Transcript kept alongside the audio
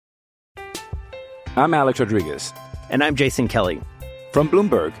I'm Alex Rodriguez. And I'm Jason Kelly. From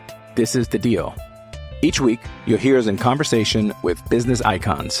Bloomberg, this is The Deal. Each week, you'll hear us in conversation with business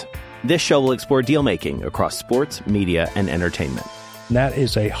icons. This show will explore deal-making across sports, media, and entertainment. That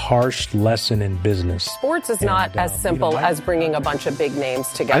is a harsh lesson in business. Sports is not as simple as bringing a bunch of big names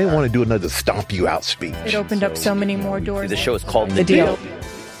together. I didn't want to do another stomp you out speech. It opened up so many more doors. The show is called The Deal.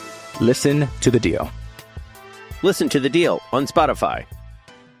 Listen to The Deal. Listen to The Deal on Spotify.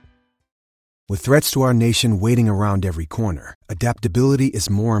 With threats to our nation waiting around every corner, adaptability is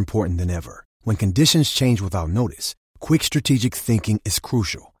more important than ever. When conditions change without notice, quick strategic thinking is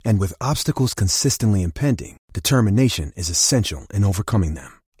crucial. And with obstacles consistently impending, determination is essential in overcoming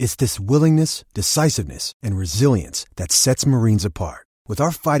them. It's this willingness, decisiveness, and resilience that sets Marines apart. With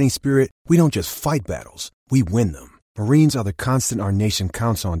our fighting spirit, we don't just fight battles, we win them. Marines are the constant our nation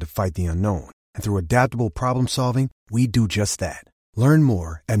counts on to fight the unknown. And through adaptable problem solving, we do just that. Learn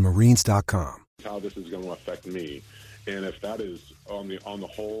more at marines.com. How this is going to affect me. And if that is, on the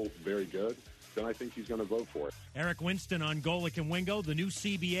whole, very good, then I think he's going to vote for it. Eric Winston on Golic and Wingo. The new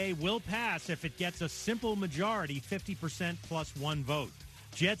CBA will pass if it gets a simple majority, 50% plus one vote.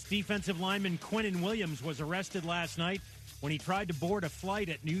 Jets defensive lineman Quinnen Williams was arrested last night when he tried to board a flight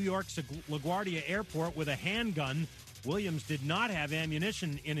at New York's LaGuardia Airport with a handgun. Williams did not have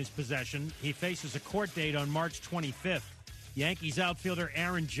ammunition in his possession. He faces a court date on March 25th. Yankees outfielder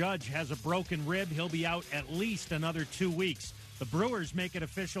Aaron Judge has a broken rib. He'll be out at least another 2 weeks. The Brewers make it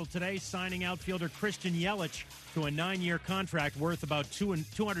official today, signing outfielder Christian Yelich to a 9-year contract worth about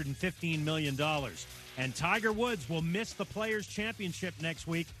 $215 million. And Tiger Woods will miss the Players' Championship next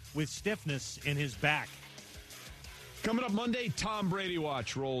week with stiffness in his back. Coming up Monday, Tom Brady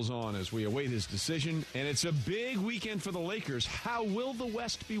Watch rolls on as we await his decision. And it's a big weekend for the Lakers. How will the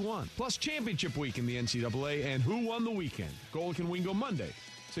West be won? Plus championship week in the NCAA and who won the weekend. Golic and Wingo Monday,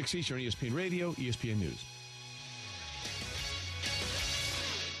 6 Eastern, ESPN Radio, ESPN News.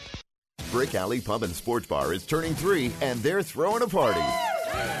 Brick Alley Pub and Sports Bar is turning 3, and they're throwing a party.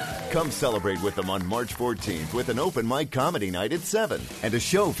 Come celebrate with them on March 14th with an open mic comedy night at 7 and a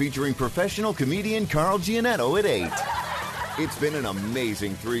show featuring professional comedian Carl Gianetto at 8. It's been an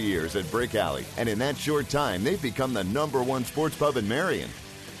amazing 3 years at Brick Alley, and in that short time, they've become the #1 sports pub in Marion.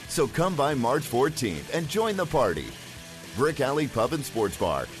 So come by March 14th and join the party. Brick Alley Pub and Sports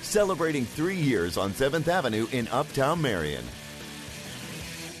Bar, celebrating 3 years on 7th Avenue in Uptown Marion.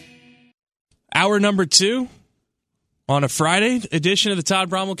 Hour number 2 on a Friday edition of the Todd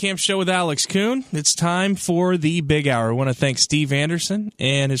Brommelkamp Show with Alex Kuhn. It's time for the Big Hour. I want to thank Steve Anderson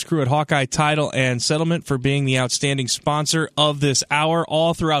and his crew at Hawkeye Title and Settlement for being the outstanding sponsor of this hour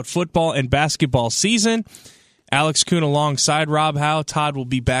all throughout football and basketball season. Alex Kuhn alongside Rob Howe. Todd will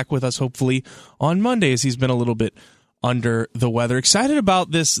be back with us hopefully on Monday as he's been a little bit under the weather. Excited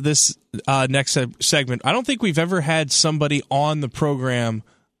about this next segment. I don't think we've ever had somebody on the program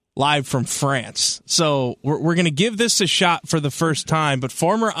live from France. So we're going to give this a shot for the first time. But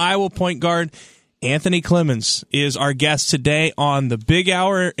former Iowa point guard Anthony Clemmons is our guest today on the Big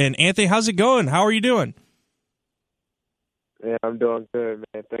Hour. And Anthony, how's it going? How are you doing? Yeah, I'm doing good,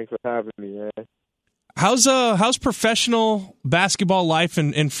 man. Thanks for having me, man. How's professional basketball life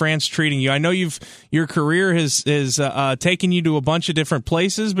in France treating you? I know your career has taken you to a bunch of different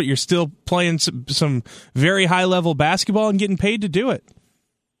places, but you're still playing some very high level basketball and getting paid to do it.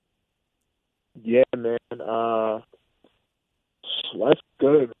 Yeah, man. Life's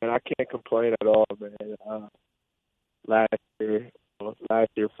good, man. I can't complain at all, man. Last year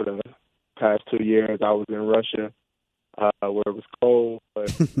for the past 2 years, I was in Russia, where it was cold,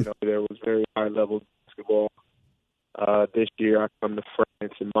 but there was very high level basketball. This year, I come to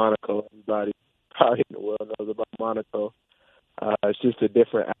France and Monaco. Everybody probably in the world knows about Monaco. It's just a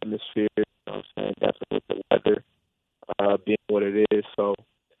different atmosphere. You know what I'm saying? Definitely with the weather being what it is. So.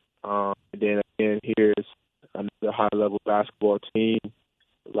 And then again, here's another high-level basketball team,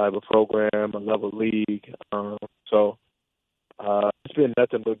 a level program, a level league. So it's been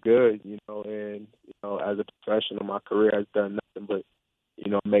nothing but good, and, as a professional, my career has done nothing but,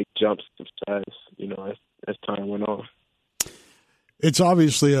 make jumps to success, as time went on. It's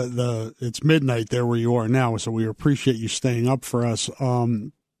obviously it's midnight there where you are now, so we appreciate you staying up for us.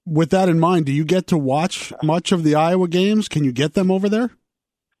 With that in mind, do you get to watch much of the Iowa games? Can you get them over there?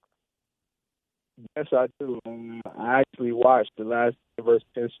 Yes, I do. I actually watched the last game versus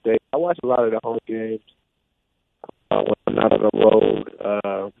Penn State. I watched a lot of the home games when I'm not on the road.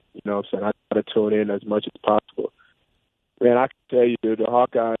 So I try to tune in as much as possible. Man, I can tell you the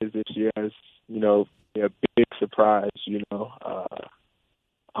Hawkeyes this year has, a big surprise.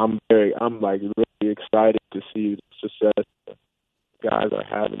 I'm really excited to see the success the guys are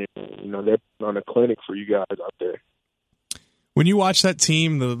having and they're putting on a clinic for you guys out there. When you watch that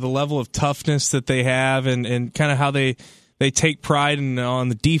team, the level of toughness that they have, and kind of how they take pride on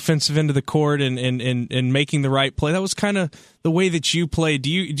the defensive end of the court and making the right play, that was kind of the way that you played. Do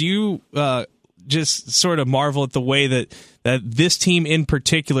you just sort of marvel at the way that this team in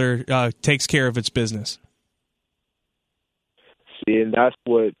particular takes care of its business? See, and that's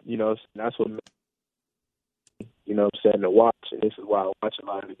what I'm saying, to watch. And this is why I watch a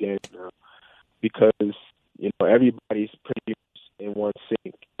lot of the games now, because everybody's pretty much in one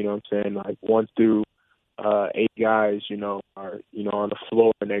sync. You know what I'm saying? Like 1 through 8 guys, are on the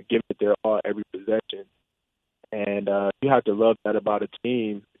floor, and they're giving it their all every possession. And you have to love that about a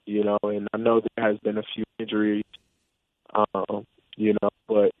team, And I know there has been a few injuries,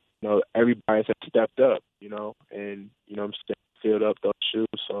 but everybody's has stepped up, and I'm saying, filled up those shoes.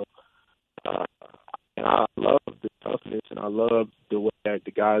 So and I love the toughness, and I love the way that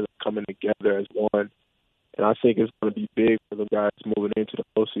the guys are coming together as one. And I think it's going to be big for the guys moving into the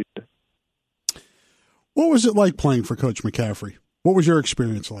postseason. What was it like playing for Coach McCaffrey? What was your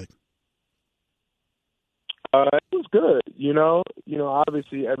experience like? It was good.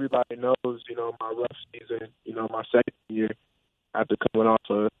 Obviously everybody knows, my rough season, my second year after coming off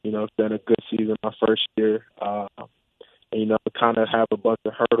of, been a good season my first year. And, kind of have a bunch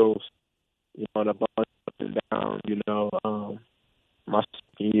of hurdles, and a bunch of up and down, my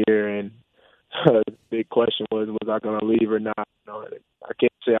second year. And the big question was I going to leave or not? I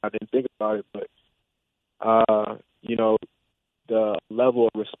can't say I didn't think about it, but, the level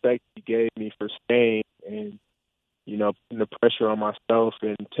of respect he gave me for staying and, putting the pressure on myself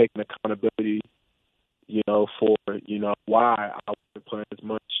and taking accountability, for, why I wasn't playing as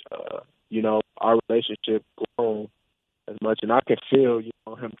much, our relationship grown as much. And I can feel,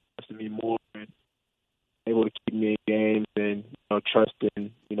 him trusting me more and able to keep me in games and,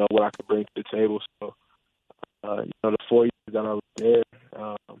 trusting, what I could bring to the table. So, the 4 years that I was there,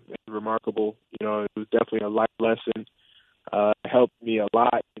 it's remarkable. It was definitely a life lesson. It helped me a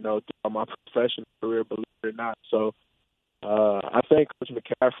lot, throughout my professional career, believe it or not. So I thank Coach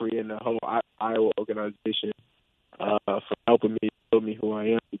McCaffrey and the whole Iowa organization for helping me build me who I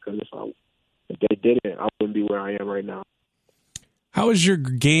am, because if they didn't, I wouldn't be where I am right now. How has your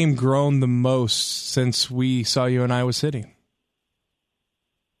game grown the most since we saw you in Iowa City?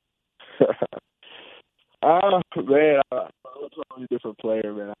 Man, I'm a totally different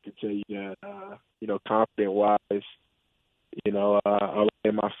player, man. I can tell you that. Confident-wise, in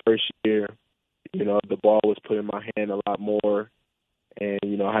my first year, the ball was put in my hand a lot more, and,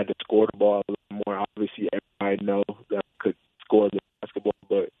 I had to score the ball a little more. Obviously, everybody knows that I could score the basketball,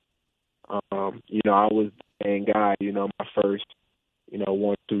 but, I was the main guy, my first,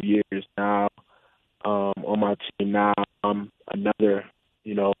 1-2 years. Now, on my team now, I'm another,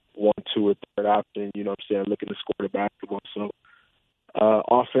 1, 2, or third option, looking to score the basketball. So,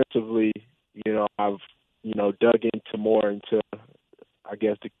 offensively, I've, dug into more into, I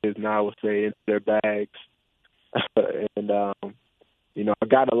guess the kids now would say, into their bags. And, I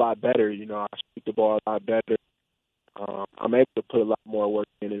got a lot better. I shoot the ball a lot better. I'm able to put a lot more work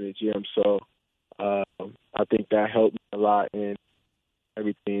in the gym. So, I think that helped me a lot in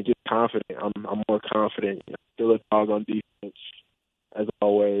everything. Just confident. I'm more confident. Still a dog on defense, as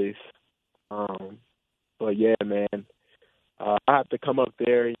always. But yeah, man, I have to come up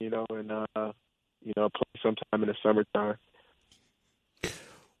there, and play sometime in the summertime.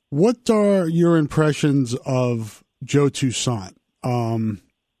 What are your impressions of Joe Toussaint?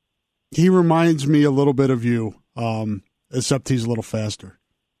 He reminds me a little bit of you, except he's a little faster.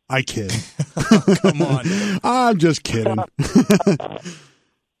 I kid. Come on. I'm just kidding.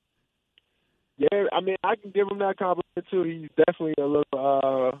 Yeah, I mean, I can give him that compliment too. He's definitely a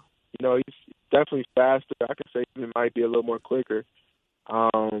little, he's definitely faster. I could say he might be a little more quicker.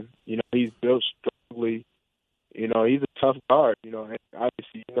 He's built strongly. He's a tough guard.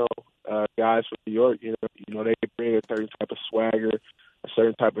 Obviously, guys from New York, they bring a certain type of swagger, a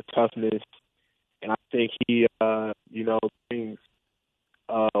certain type of toughness, and I think he, brings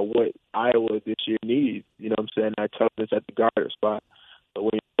what Iowa this year needs. That toughness at the guard spot. But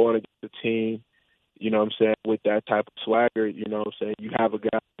when you're going against the team, with that type of swagger, you have a guy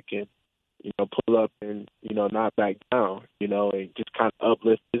that can, pull up and, not back down, and just kind of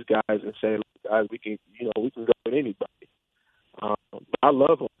uplift his guys and say, look, guys, we can go with anybody. I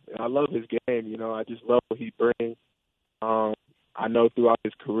love him. I love his game. I just love what he brings. I know throughout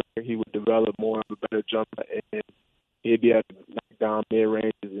his career he would develop more of a better jumper, and he'd be able to knock down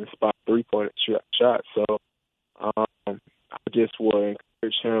mid-ranges and spot three-point shots. So I just would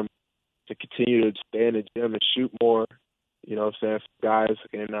encourage him to continue to stay in the gym and shoot more, you know what I'm saying, guys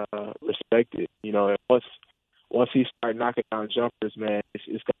can respect it. You know, and once he start knocking down jumpers, man, it's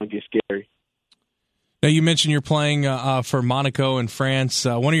going to get scary. Now, you mentioned you're playing for Monaco in France.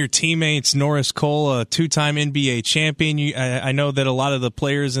 One of your teammates, Norris Cole, a two-time NBA champion. I know that a lot of the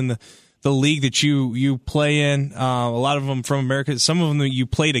players in the league that you play in, a lot of them from America, some of them that you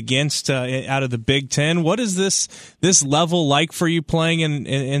played against out of the Big Ten. What is this level like for you playing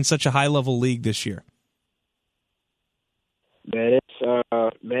in such a high-level league this year? Man,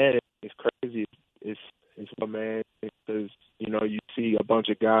 it's crazy. It's man, because, you know, you see a bunch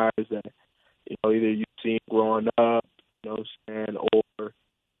of guys that, you know, either you've seen growing up, you know what I'm saying, or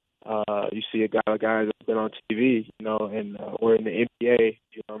you see a guy that's been on TV, you know, and we're in the NBA,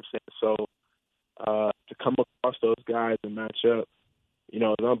 you know what I'm saying. So to come across those guys and match up, you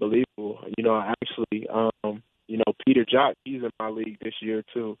know, it's unbelievable. You know, actually, you know, Peter Jock, he's in my league this year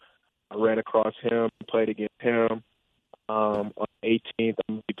too. I ran across him, played against him. On the 18th,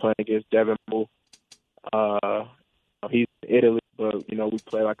 I'm going to be playing against Devin Moore. He's in Italy, but, you know, we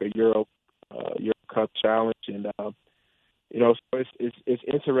play like a Euro Cup challenge, and you know, so it's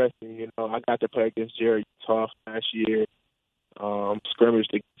interesting. You know, I got to play against Jerry Tough last year, scrimmaged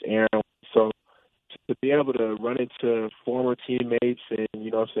against Aaron. So to be able to run into former teammates and,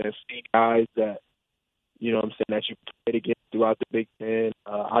 you know what I'm saying, see guys that, you know what I'm saying, that you played against throughout the Big Ten.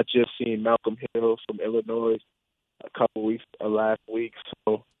 I just seen Malcolm Hill from Illinois a couple weeks last week.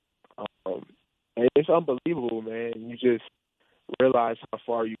 So it's unbelievable, man. You just realize how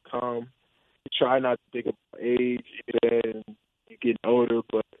far you come. You try not to think about age and you're getting older,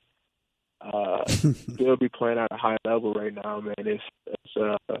 but still be playing at a high level right now, man. It's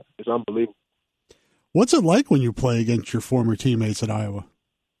unbelievable. What's it like when you play against your former teammates at Iowa?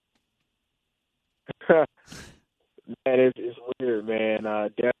 Man, it's weird, man.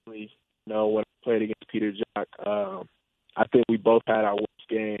 Definitely, you know, when I played against Peter Jock, I think we both had our worst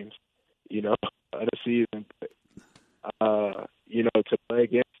games, you know, of the season. But, you know, to play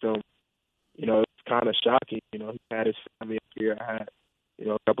against him, you know, it's kind of shocking. You know, he had his family up here. I had, you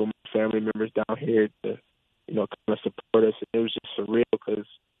know, a couple of my family members down here to, you know, kind of support us. And it was just surreal because,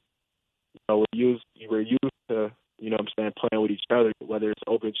 you know, we're used to, you know what I'm saying, playing with each other, whether it's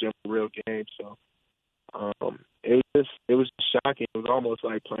open gym or real game. So it was just shocking. It was almost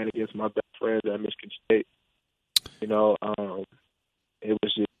like playing against my best friends at Michigan State. You know, it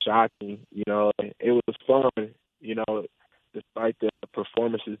was just shocking. You know, it was fun, you know, despite the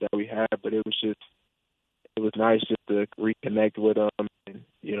performances that we had, but it was nice just to reconnect with them and,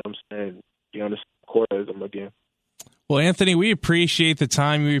 you know what I'm saying, be on the court as them again. Well, Anthony, we appreciate the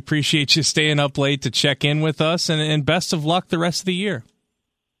time. We appreciate you staying up late to check in with us, and best of luck the rest of the year.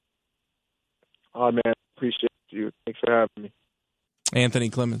 Oh, man, appreciate you. Thanks for having me. Anthony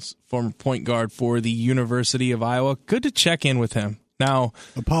Clements, former point guard for the University of Iowa. Good to check in with him. Now,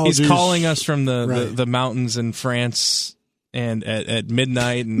 Apologies. He's calling us from the mountains in France and at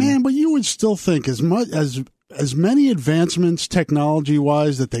midnight. And man, but you would still think as many advancements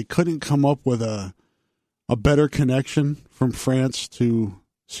technology-wise that they couldn't come up with a better connection from France to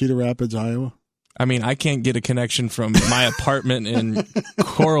Cedar Rapids, Iowa? I mean, I can't get a connection from my apartment in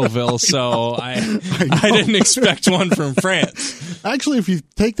Coralville, so I didn't expect one from France. Actually, if you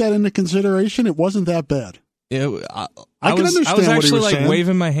take that into consideration, it wasn't that bad. I can understand. I was actually what he was saying.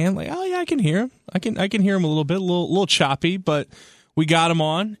 waving my hand, like, oh yeah, I can hear him. I can hear him a little bit, a little choppy, but we got him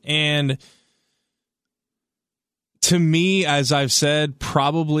on. And to me, as I've said,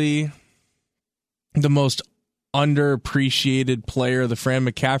 probably the most underappreciated player of the Fran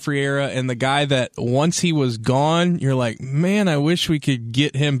McCaffrey era, and the guy that once he was gone, you're like, man, I wish we could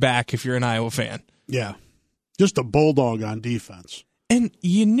get him back if you're an Iowa fan. Yeah. Just a bulldog on defense. And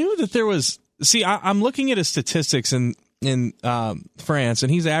you knew that there was, see, I'm looking at his statistics in France,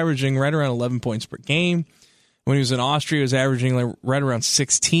 and he's averaging right around 11 points per game. When he was in Austria, he was averaging like right around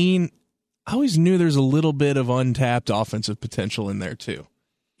 16. I always knew there's a little bit of untapped offensive potential in there too.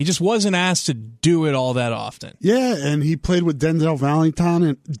 He just wasn't asked to do it all that often. Yeah, and he played with Denzel Valentine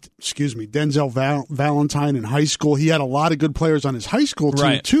in high school. He had a lot of good players on his high school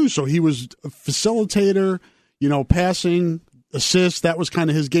team too, so he was a facilitator, you know, passing, assist, that was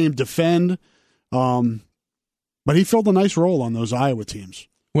kind of his game, defend. But he filled a nice role on those Iowa teams.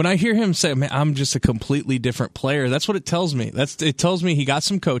 When I hear him say, man, I'm just a completely different player, that's what it tells me. It tells me he got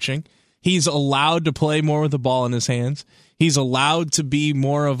some coaching. He's allowed to play more with the ball in his hands. He's allowed to be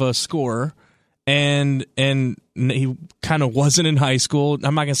more of a scorer, and he kind of wasn't in high school.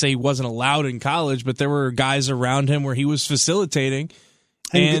 I'm not going to say he wasn't allowed in college, but there were guys around him where he was facilitating.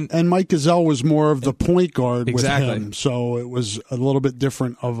 And Mike Gesell was more of the point guard exactly. with him, so it was a little bit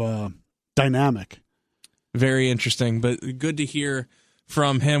different of a dynamic. very interesting. But good to hear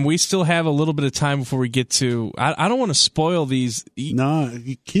from him. We still have a little bit of time before we get to. I don't want to spoil these. No,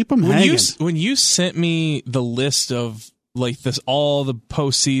 you keep them hanging. When you sent me the list of like this, all the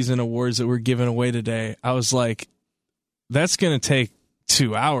postseason awards that were given away today, I was like, that's going to take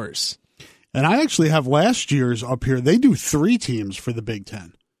 2 hours. And I actually have last year's up here. They do 3 teams for the Big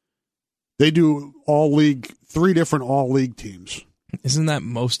Ten. They do all league, 3 different all league teams. Isn't that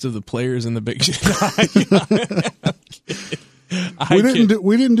most of the players in the Big Ten?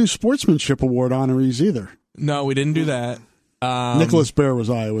 We didn't do sportsmanship award honorees either. No, we didn't do that. Nicholas Bear was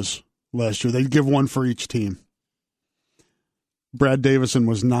Iowa's last year. They'd give one for each team. Brad Davison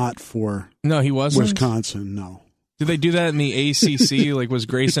was not for. No, he wasn't. Wisconsin. No. Did they do that in the ACC? Like, was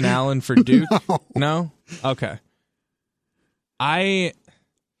Grayson Allen for Duke? No? Okay. I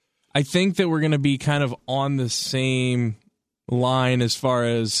think that we're going to be kind of on the same line as far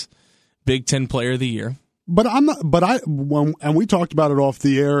as Big Ten Player of the Year. But I'm not. But and we talked about it off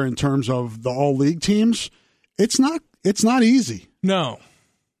the air in terms of the all league teams. It's not easy. No,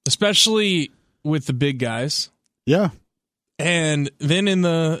 especially with the big guys. Yeah. And then in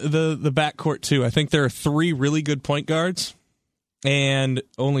the backcourt, too, I think there are 3 really good point guards and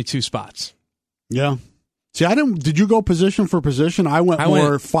only 2 spots. Yeah. See, I didn't. Did you go position for position? I went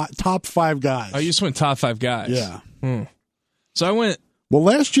top 5 guys. Oh, you just went top 5 guys. Yeah. So I went. Well,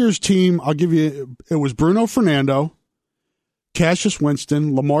 last year's team, I'll give you, it was Bruno Fernando, Cassius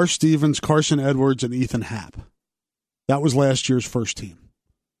Winston, Lamar Stevens, Carson Edwards, and Ethan Happ. That was last year's first team.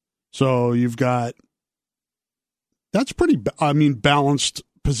 So you've got. That's pretty, balanced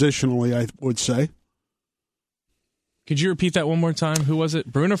positionally, I would say. Could you repeat that one more time? Who was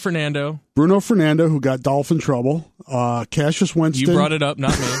it? Bruno Fernando. Bruno Fernando, who got Dolphin trouble. Cassius Winston. You brought it up,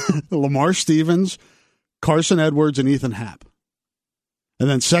 not me. Lamar Stevens, Carson Edwards, and Ethan Happ. And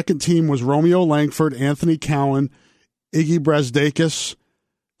then second team was Romeo Langford, Anthony Cowan, Iggy Brazdakis,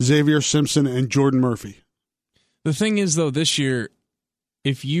 Xavier Simpson, and Jordan Murphy. The thing is, though, this year,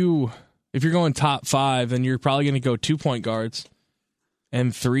 if you're going top 5, then you're probably going to go 2 point guards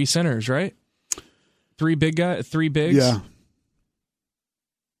and 3 centers, right? 3 bigs? Yeah.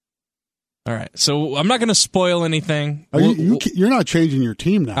 All right. So I'm not going to spoil anything. You're not changing your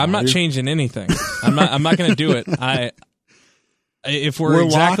team now. I'm not changing anything. I'm not going to do it. If we're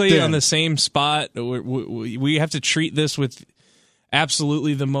exactly on the same spot, we have to treat this with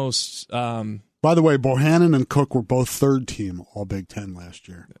absolutely the most. By the way, Bohannon and Cook were both third team All Big Ten last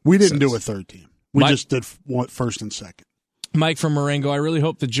year. We didn't do a third team. We just did first and second. Mike from Marengo, I really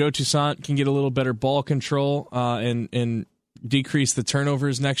hope that Joe Toussaint can get a little better ball control and decrease the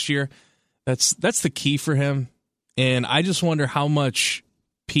turnovers next year. That's the key for him. And I just wonder how much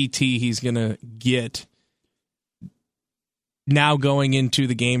PT he's going to get now going into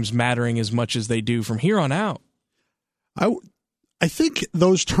the games mattering as much as they do from here on out. I think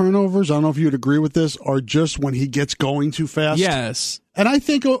those turnovers, I don't know if you'd agree with this, are just when he gets going too fast. Yes. And I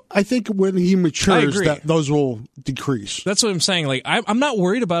think when he matures, that those will decrease. That's what I'm saying. Like I'm not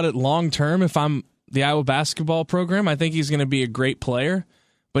worried about it long term if I'm the Iowa basketball program. I think he's going to be a great player,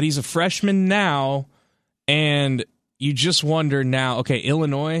 but he's a freshman now, and you just wonder now, okay,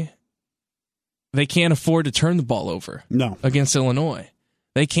 Illinois, they can't afford to turn the ball over. No. Against Illinois.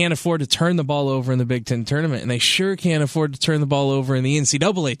 They can't afford to turn the ball over in the Big Ten tournament, and they sure can't afford to turn the ball over in the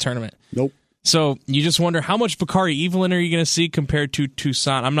NCAA tournament. Nope. So you just wonder how much Bakari Evelyn are you going to see compared to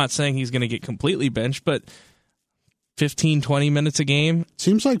Toussaint? I'm not saying he's going to get completely benched, but 15, 20 minutes a game.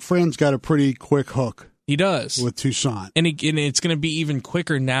 Seems like Fran's got a pretty quick hook. He does. With Toussaint. And it's going to be even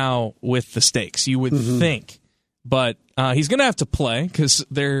quicker now with the stakes, you would think. But he's going to have to play because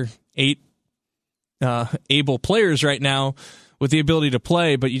they're 8 able players right now with the ability to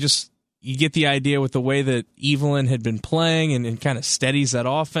play, but you get the idea with the way that Evelyn had been playing and kind of steadies that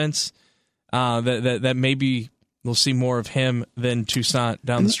offense, that maybe we'll see more of him than Toussaint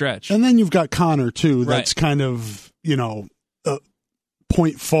down the stretch. And then you've got Connor, too. That's kind of,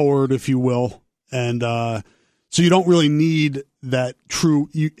 point forward, if you will. And so you don't really need that true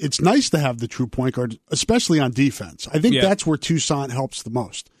 – it's nice to have the true point guard, especially on defense. I think that's where Toussaint helps the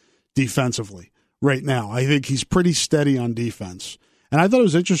most defensively. Right now, I think he's pretty steady on defense, and I thought it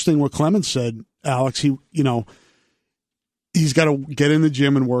was interesting what Clemens said. Alex, he's got to get in the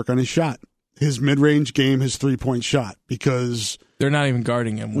gym and work on his shot, his mid-range game, his 3-point shot, because they're not even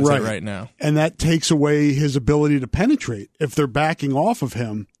guarding him with it right now, and that takes away his ability to penetrate if they're backing off of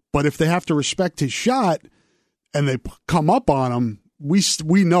him. But if they have to respect his shot and they come up on him, we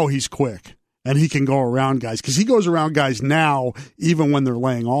know he's quick and he can go around guys because he goes around guys now even when they're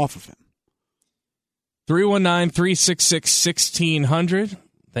laying off of him. 319-366-1600.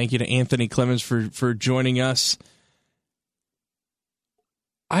 Thank you to Anthony Clemens for joining us.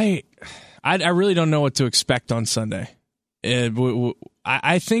 I really don't know what to expect on Sunday.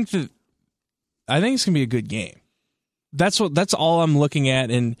 I think it's going to be a good game. That's all I'm looking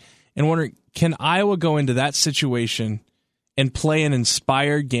at and wondering, can Iowa go into that situation and play an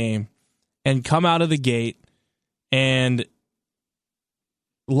inspired game and come out of the gate and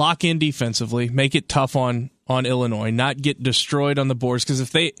lock in defensively, make it tough on Illinois, not get destroyed on the boards? Because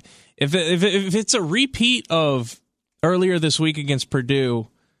if it's a repeat of earlier this week against Purdue,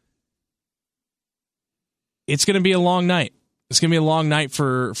 it's going to be a long night. It's going to be a long night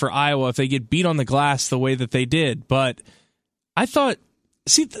for Iowa if they get beat on the glass the way that they did. But I thought,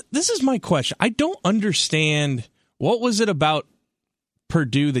 this is my question. I don't understand, what was it about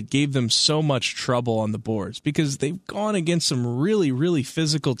Purdue that gave them so much trouble on the boards? Because they've gone against some really, really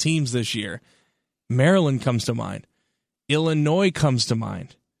physical teams this year. Maryland comes to mind. Illinois comes to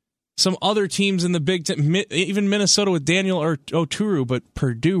mind. Some other teams in the Big Ten, even Minnesota with Daniel Oturu, but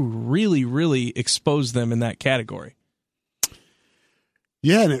Purdue really, really exposed them in that category.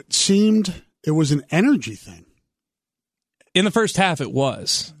 Yeah, and it seemed it was an energy thing. In the first half, it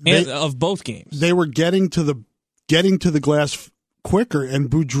was, of both games. They were getting to the glass quicker, and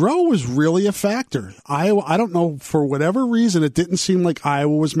Boudreaux was really a factor. Iowa, I don't know, for whatever reason, it didn't seem like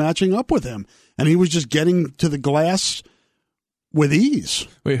Iowa was matching up with him, and he was just getting to the glass with ease.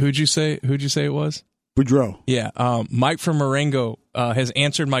 Wait, who'd you say it was? Boudreaux. Yeah. Mike from Marengo has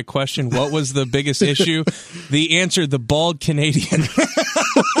answered my question. What was the biggest issue? The answer, the bald Canadian.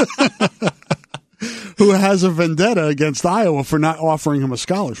 Who has a vendetta against Iowa for not offering him a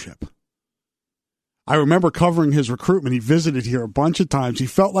scholarship. I remember covering his recruitment. He visited here a bunch of times. He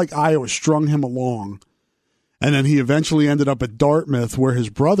felt like Iowa strung him along. And then he eventually ended up at Dartmouth, where his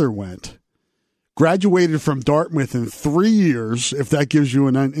brother went. Graduated from Dartmouth in 3 years, if that gives you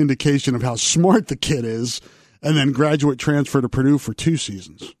an indication of how smart the kid is, and then graduate transfer to Purdue for 2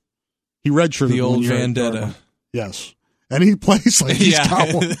 seasons. He redshirted the old vendetta. Yes. And he plays like he's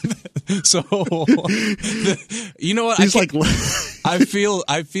got one. So, you know what? He's I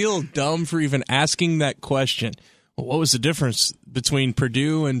feel dumb for even asking that question. Well, what was the difference between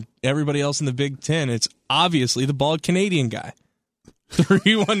Purdue and everybody else in the Big Ten? It's obviously the bald Canadian guy.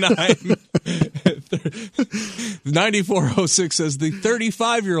 319-9406 says the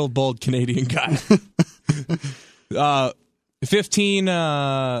 35-year-old bald Canadian guy.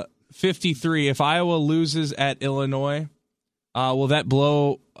 15-53. If Iowa loses at Illinois, will that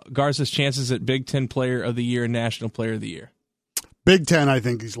blow Garza's chances at Big Ten Player of the Year and National Player of the Year? Big Ten, I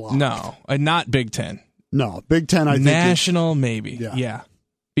think he's locked. No, not Big Ten. No, Big Ten, I think. National, maybe. Yeah.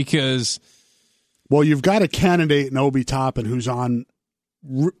 Because... Well, you've got a candidate in Obi Toppin who's on...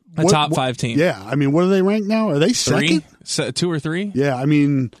 a top 5 team. Yeah. I mean, what are they ranked now? Are they second? 2 or 3? Yeah. I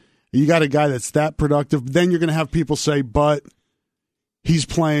mean, you got a guy that's that productive. Then you're going to have people say, but he's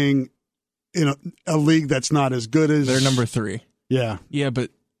playing in a league that's not as good as... They're number 3. Yeah. Yeah,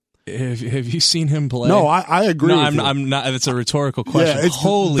 but have you seen him play? No, I agree. No, with you. I'm not. It's a rhetorical question. Yeah,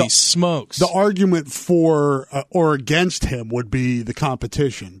 Holy smokes. The argument for or against him would be the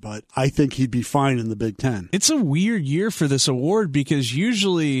competition, but I think he'd be fine in the Big Ten. It's a weird year for this award because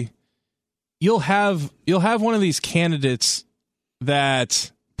usually you'll have one of these candidates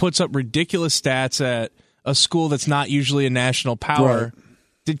that puts up ridiculous stats at a school that's not usually a national power. Right.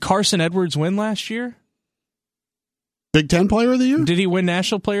 Did Carson Edwards win last year? Big Ten Player of the Year? Did he win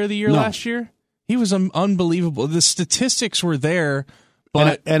National Player of the Year last year? He was unbelievable. The statistics were there,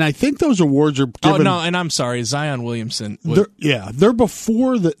 but and I think those awards are given. Oh no, and I'm sorry, Zion Williamson. They're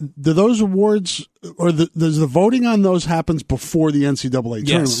before those awards, or the voting on those happens before the NCAA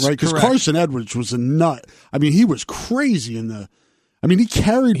tournament, right? Because Carson Edwards was a nut. I mean, he was crazy he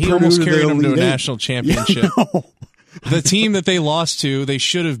carried. He almost carried them to a national championship. Yeah, no. The team that they lost to, they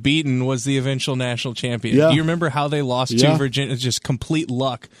should have beaten, was the eventual national champion. Yeah. Do you remember how they lost to Virginia? It's just complete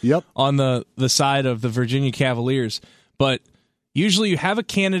luck on the side of the Virginia Cavaliers. But usually you have a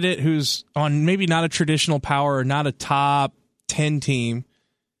candidate who's on maybe not a traditional power or not a top 10 team,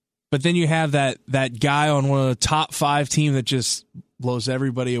 but then you have that guy on one of the top 5 team that just blows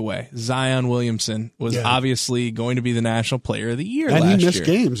everybody away. Zion Williamson was obviously going to be the National Player of the Year last year. And he missed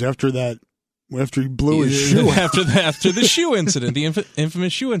games after that. After he blew his shoe. after the shoe incident, the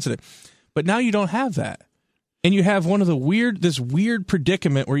infamous shoe incident. But now you don't have that. And you have one of this weird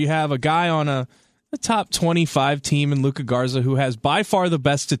predicament where you have a guy on a top 25 team in Luka Garza who has by far the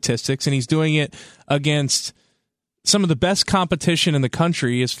best statistics, and he's doing it against some of the best competition in the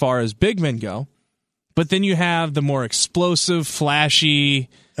country as far as big men go. But then you have the more explosive, flashy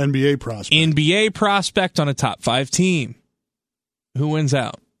NBA prospect on a top 5 team. Who wins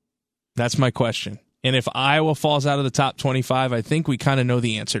out? That's my question. And if Iowa falls out of the top 25, I think we kind of know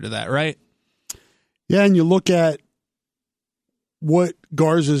the answer to that, right? Yeah, and you look at what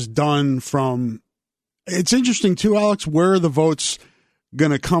Garza's done from. It's interesting too, Alex. Where are the votes going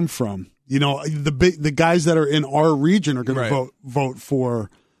to come from? You know, the guys that are in our region are going to vote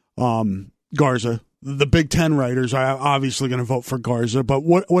for Garza. The Big Ten writers are obviously going to vote for Garza. But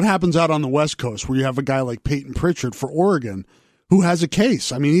what happens out on the West Coast, where you have a guy like Peyton Pritchard for Oregon, who has a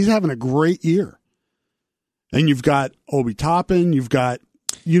case? I mean, he's having a great year. And you've got Obi Toppin. You've got,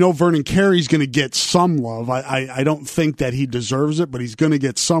 Vernon Carey's going to get some love. I don't think that he deserves it, but he's going to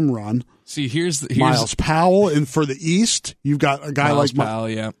get some run. See, here's Miles Powell, and for the East, you've got a guy Miles like Powell.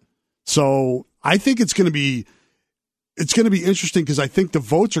 Yeah. So I think it's going to be interesting because I think the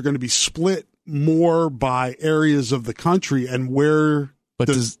votes are going to be split more by areas of the country and where. But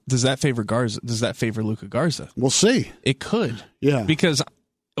does that favor Garza? Does that favor Luka Garza? We'll see. It could. Yeah. Because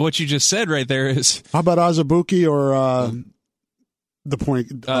what you just said right there is. How about Azubuike or the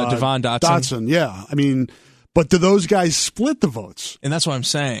point? Devon Dotson. Dotson, yeah. I mean, but do those guys split the votes? And that's what I'm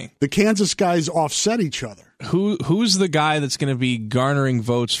saying. The Kansas guys offset each other. Who's the guy that's going to be garnering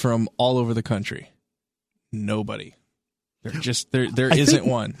votes from all over the country? Nobody. There isn't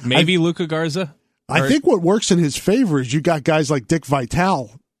one. Maybe Luka Garza. I think what works in his favor is you got guys like Dick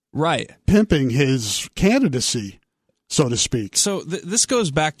Vitale, right, pimping his candidacy, so to speak. So this goes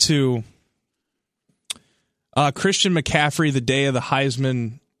back to Christian McCaffrey the day of the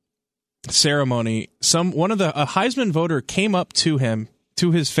Heisman ceremony. A Heisman voter came up to him,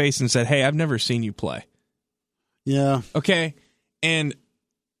 to his face, and said, "Hey, I've never seen you play." Yeah. Okay. And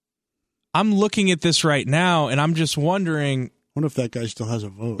I'm looking at this right now, and I'm just wondering. I wonder if that guy still has a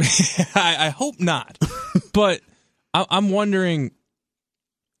vote. I hope not. But I'm wondering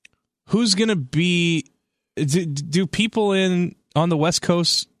who's going to be. Do people on the West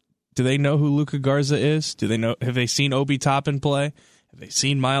Coast, do they know who Luka Garza is? Do they know? Have they seen Obi Toppin play? Have they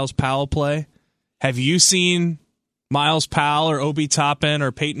seen Miles Powell play? Have you seen Miles Powell or Obi Toppin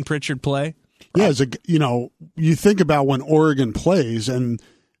or Peyton Pritchard play? Yeah, you think about when Oregon plays and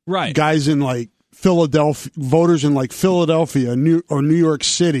guys in like Philadelphia, voters in like Philadelphia or New York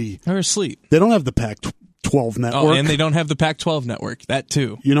City are asleep. They don't have the Pac-12 network. Oh, and they don't have the Pac-12 network. That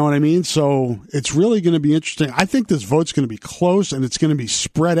too. You know what I mean? So it's really going to be interesting. I think this vote's going to be close and it's going to be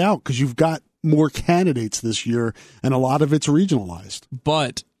spread out because you've got more candidates this year and a lot of it's regionalized.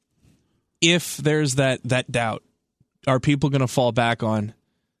 But if there's that doubt, are people going to fall back on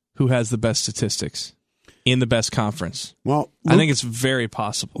who has the best statistics in the best conference? Well, I think it's very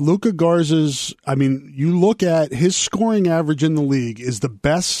possible. Luka Garza's, you look at his scoring average in the league is the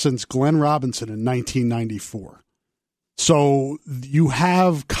best since Glenn Robinson in 1994. So you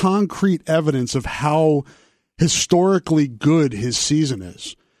have concrete evidence of how historically good his season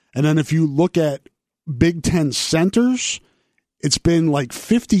is. And then if you look at Big Ten centers, it's been like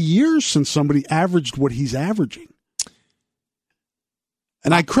 50 years since somebody averaged what he's averaging.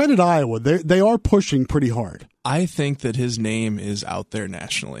 And I credit Iowa. They are pushing pretty hard. I think that his name is out there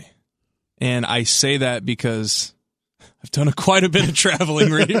nationally. And I say that because I've done quite a bit of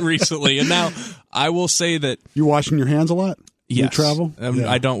traveling recently. And now I will say that... You washing your hands a lot? Yes. You travel? Yeah.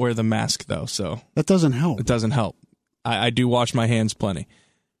 I don't wear the mask, though. So that doesn't help. It doesn't help. I do wash my hands plenty.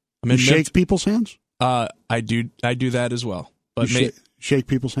 You shake people's hands? I do that as well. But shake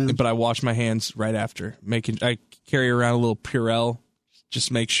people's hands? But I wash my hands right after. I carry around a little Purell. Just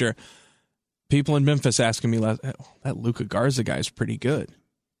make sure. People in Memphis asking me, that Luka Garza guy is pretty good.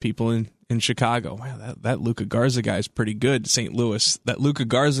 People in Chicago, wow, that Luka Garza guy is pretty good. St. Louis, that Luka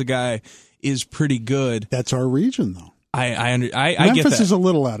Garza guy is pretty good. That's our region, though. I get that. Memphis is a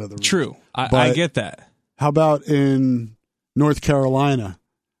little out of the region. True. I get that. How about in North Carolina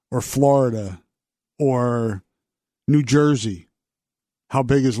or Florida or New Jersey? How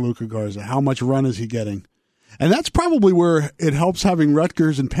big is Luka Garza? How much run is he getting? And that's probably where it helps having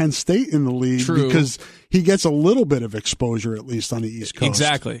Rutgers and Penn State in the league. True. Because he gets a little bit of exposure, at least on the East Coast.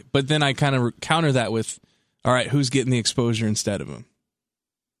 Exactly. But then I kind of counter that with, all right, who's getting the exposure instead of him?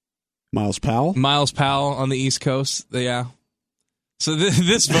 Miles Powell? Miles Powell on the East Coast, yeah. So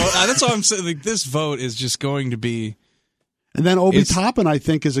this vote, that's what I'm saying. Like, this vote is just going to be... And then Obi Toppin, I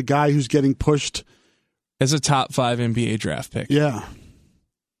think, is a guy who's getting pushed... As a top 5 NBA draft pick. Yeah.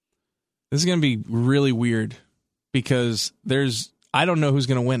 This is going to be really weird because I don't know who's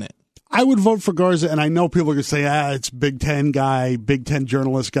going to win it. I would vote for Garza, and I know people are going to say, it's Big Ten guy, Big Ten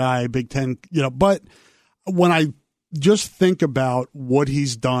journalist guy, Big Ten, but when I just think about what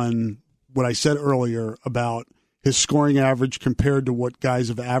he's done, what I said earlier about his scoring average compared to what guys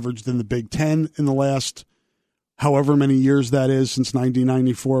have averaged in the Big Ten in the last however many years that is since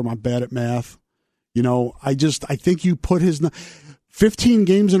 1994. I'm bad at math. I think you put his 15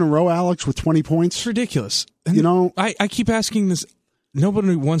 games in a row, Alex, with 20 points. It's ridiculous. And I keep asking this.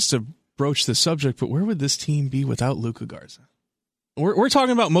 Nobody wants to broach the subject, but where would this team be without Luka Garza? We're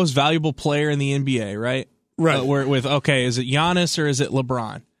talking about most valuable player in the NBA, right? Right. Is it Giannis or is it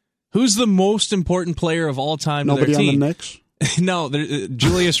LeBron? Who's the most important player of all time to their team? Nobody on the Knicks? No,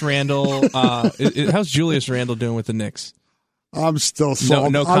 Julius Randle. How's Julius Randle doing with the Knicks? I'm still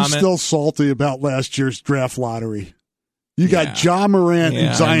salty. No I'm comment? still salty about last year's draft lottery. You got Ja Morant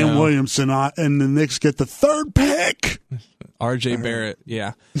and Zion Williamson, and the Knicks get the third pick. R.J. Barrett,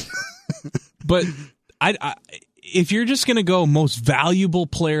 yeah. But if you're just going to go most valuable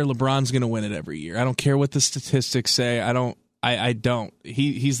player, LeBron's going to win it every year. I don't care what the statistics say. I don't.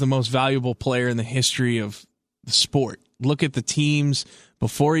 He's the most valuable player in the history of the sport. Look at the teams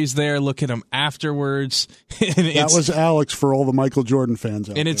before he's there. Look at him afterwards. That was Alex for all the Michael Jordan fans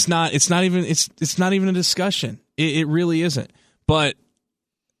out there. It's not even a discussion. It really isn't. But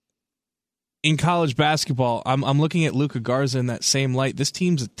in college basketball, I'm looking at Luka Garza in that same light. This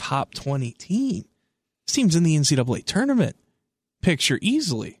team's a top 20 team. This team's in the NCAA tournament picture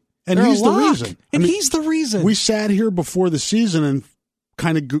easily. And he's the reason. He's the reason. We sat here before the season and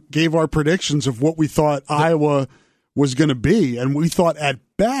kind of gave our predictions of what we thought Iowa was going to be, and we thought at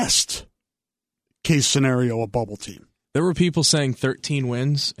best, case scenario, a bubble team. There were people saying 13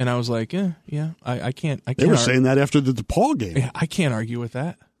 wins, and I was like, I can't. They were saying that after the DePaul game. Yeah, I can't argue with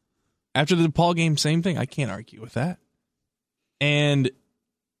that. After the DePaul game, same thing. I can't argue with that. And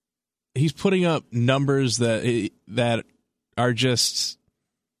he's putting up numbers that are just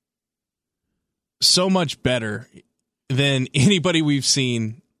so much better than anybody we've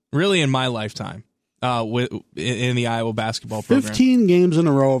seen really in my lifetime in the Iowa basketball program. 15 games in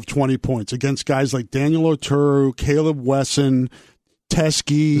a row of 20 points against guys like Daniel Oturu, Caleb Wesson,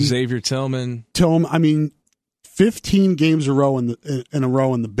 Teskey, Xavier Tillman. 15 games in a row in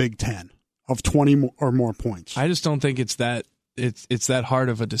the Big Ten of 20 or more points. I just don't think it's that hard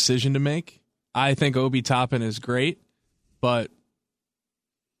of a decision to make. I think Obi Toppin is great, but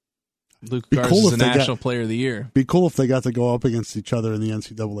Luka Garza is the National Player of the Year. Be cool if they got to go up against each other in the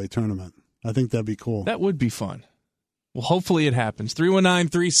NCAA tournament. I think that'd be cool. That would be fun. Well, hopefully it happens.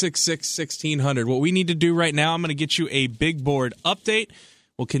 319-366-1600. What we need to do right now, I'm going to get you a big board update.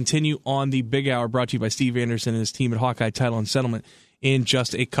 We'll continue on the Big Hour brought to you by Steve Anderson and his team at Hawkeye Title and Settlement in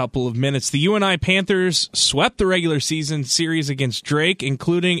just a couple of minutes. The UNI Panthers swept the regular season series against Drake,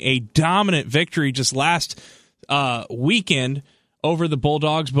 including a dominant victory just last weekend over the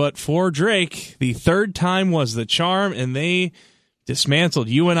Bulldogs. But for Drake, the third time was the charm, and they dismantled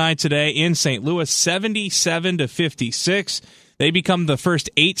UNI today in St. Louis, 77-56. They become the first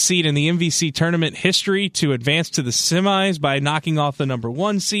 8 seed in the MVC tournament history to advance to the semis by knocking off the number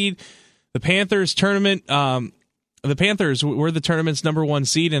 1 seed. The Panthers were the tournament's number 1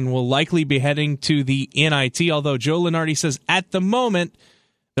 seed and will likely be heading to the NIT, although Joe Lunardi says at the moment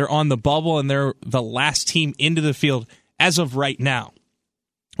they're on the bubble and they're the last team into the field as of right now.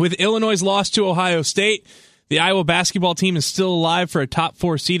 With Illinois' loss to Ohio State, the Iowa basketball team is still alive for a top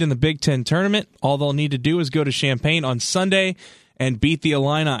 4 seed in the Big Ten tournament. All they'll need to do is go to Champaign on Sunday and beat the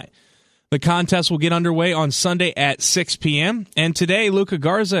Illini. The contest will get underway on Sunday at 6 p.m. And today, Luka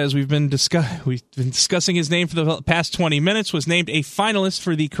Garza, as we've been discussing his name for the past 20 minutes, was named a finalist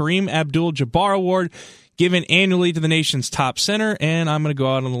for the Kareem Abdul-Jabbar Award, given annually to the nation's top center. And I'm going to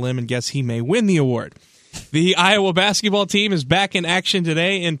go out on a limb and guess he may win the award. The Iowa basketball team is back in action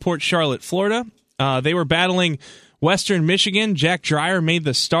today in Port Charlotte, Florida. They were battling Western Michigan. Jack Dreyer made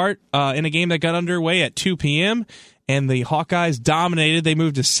the start in a game that got underway at 2 p.m., and the Hawkeyes dominated. They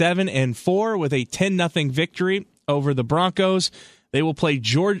moved to 7-4 with a 10-0 victory over the Broncos. Iowa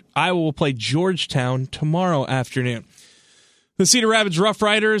will play Georgetown tomorrow afternoon. The Cedar Rapids Rough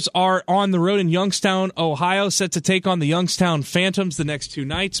Riders are on the road in Youngstown, Ohio, set to take on the Youngstown Phantoms the next 2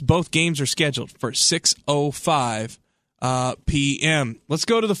 nights. Both games are scheduled for 6:05 p.m. Let's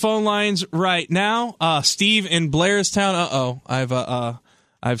go to the phone lines right now. Steve in Blairstown.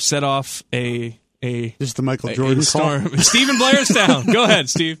 I've set off a this is the Michael Jordan storm. Steve in Blairstown. Go ahead,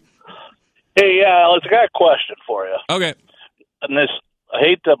 Steve. Hey, Alex, I got a question for you. Okay. And I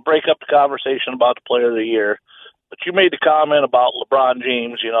hate to break up the conversation about the Player of the Year, but you made the comment about LeBron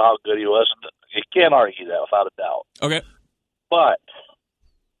James. You know how good he was. You can't argue that without a doubt. Okay. But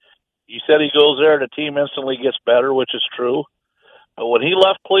you said he goes there and the team instantly gets better, which is true. But when he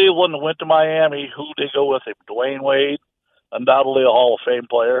left Cleveland and went to Miami, who did they go with him? Dwayne Wade, undoubtedly a Hall of Fame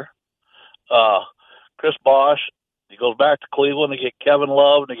player. Chris Bosh, he goes back to Cleveland to get Kevin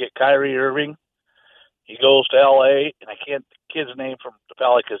Love and to get Kyrie Irving. He goes to L.A., and the kid's name from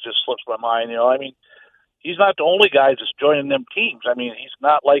Pelicans just slips my mind. He's not the only guy that's joining them teams. He's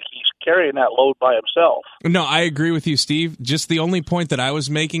not like he's carrying that load by himself. No, I agree with you, Steve. Just the only point that I was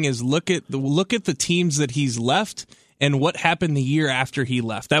making is look at the teams that he's left and what happened the year after he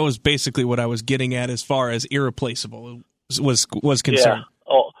left. That was basically what I was getting at as far as irreplaceable was concerned. Yeah.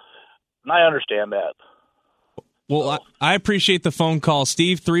 Oh, and I understand that. Well, I appreciate the phone call,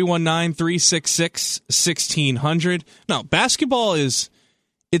 Steve. 319-366-1600. No, basketball it's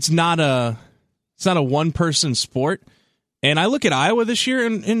not a one-person sport. And I look at Iowa this year,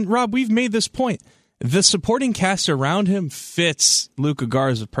 and Rob, we've made this point. The supporting cast around him fits Luka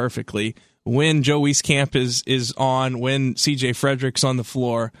Garza perfectly when Joe Wieskamp is on, when C.J. Frederick's on the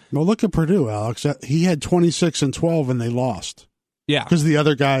floor. Well, look at Purdue, Alex. He had 26 and 12, and they lost. Yeah. Because the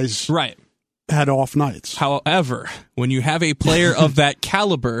other guys had off nights. However, when you have a player of that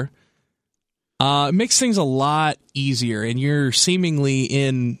caliber, it makes things a lot easier, and you're seemingly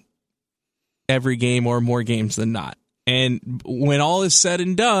in every game or more games than not. And when all is said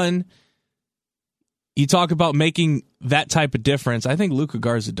and done, you talk about making that type of difference. I think Luka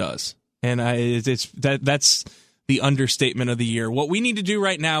Garza does, and that's the understatement of the year. What we need to do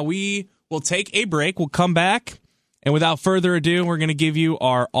right now, we will take a break. We'll come back, and without further ado, we're going to give you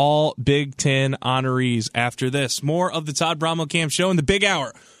our all Big Ten honorees after this. More of the Todd Bromwell-Camp Show in the Big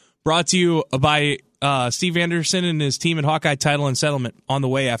Hour, brought to you by Steve Anderson and his team at Hawkeye Title and Settlement, on the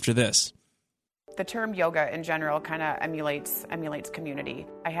way after this. The term yoga in general kind of emulates community.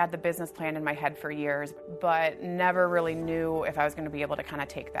 I had the business plan in my head for years, but never really knew if I was going to be able to kind of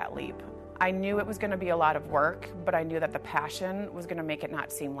take that leap. I knew it was going to be a lot of work, but I knew that the passion was going to make it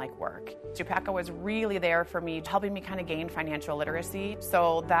not seem like work. Dupaco was really there for me, helping me kind of gain financial literacy.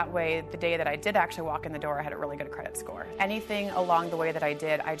 So that way, the day that I did actually walk in the door, I had a really good credit score. Anything along the way that I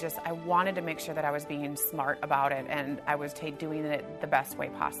did, I wanted to make sure that I was being smart about it, and I was doing it the best way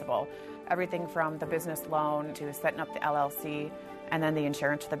possible. Everything from the business loan to setting up the LLC, and then the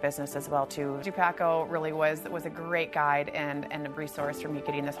insurance for the business as well too. Dupaco really was a great guide and a resource for me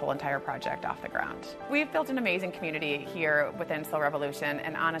getting this whole entire project off the ground. We've built an amazing community here within Slow Revolution,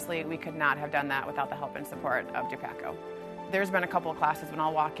 and honestly, we could not have done that without the help and support of Dupaco. There's been a couple of classes when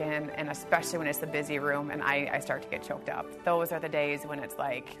I'll walk in, and especially when it's the busy room and I start to get choked up. Those are the days when it's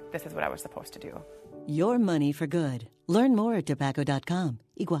like, this is what I was supposed to do. Your money for good. Learn more at Dupaco.com.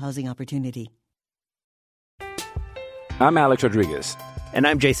 Equal housing opportunity. I'm Alex Rodriguez. And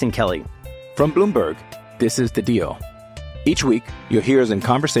I'm Jason Kelly. From Bloomberg, this is The Deal. Each week, you'll hear us in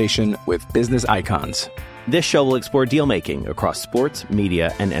conversation with business icons. This show will explore deal-making across sports,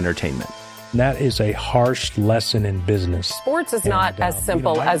 media, and entertainment. That is a harsh lesson in business. Sports is not as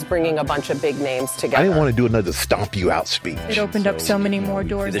simple as bringing a bunch of big names together. I didn't want to do another stomp you out speech. It opened up so many more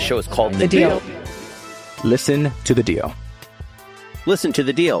doors. The show is called The Deal. Listen to The Deal. Listen to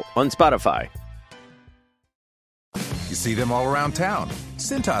The Deal on Spotify. You see them all around town.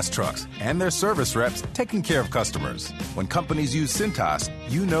 Cintas trucks and their service reps taking care of customers. When companies use Cintas,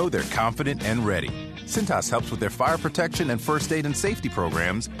 you know they're confident and ready. Cintas helps with their fire protection and first aid and safety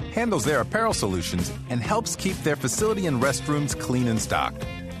programs, handles their apparel solutions, and helps keep their facility and restrooms clean and stocked.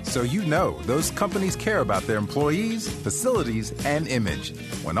 So you know those companies care about their employees, facilities, and image.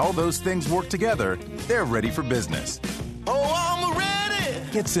 When all those things work together, they're ready for business. Oh, I'm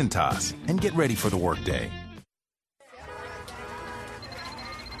ready! Get Cintas and get ready for the workday.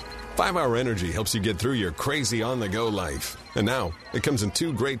 5 Hour Energy helps you get through your crazy on-the-go life. And now, it comes in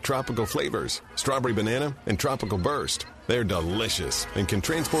 2 great tropical flavors, Strawberry Banana and Tropical Burst. They're delicious and can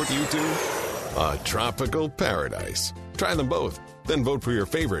transport you to a tropical paradise. Try them both, then vote for your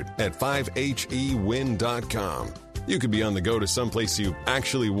favorite at 5hewin.com. You could be on the go to someplace you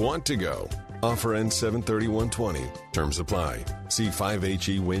actually want to go. Offer ends 7/31/20. Terms apply. See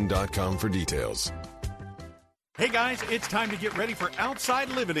 5hewin.com for details. Hey guys, it's time to get ready for outside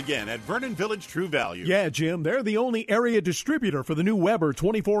living again at Vernon Village True Value. Yeah, Jim, they're the only area distributor for the new Weber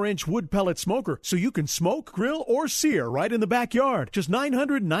 24-inch wood pellet smoker, so you can smoke, grill, or sear right in the backyard. Just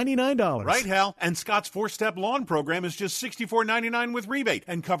 $999. Right, Hal. And Scott's 4-step lawn program is just $64.99 with rebate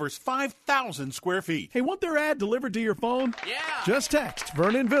and covers 5,000 square feet. Hey, want their ad delivered to your phone? Yeah. Just text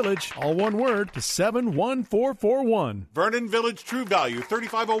Vernon Village, all one word, to 71441. Vernon Village True Value,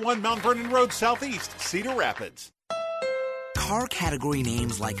 3501 Mount Vernon Road, Southeast, Cedar Rapids. Car category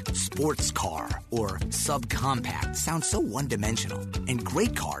names like sports car or subcompact sound so one-dimensional, and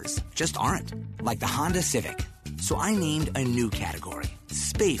great cars just aren't. Like the Honda Civic. So I named a new category,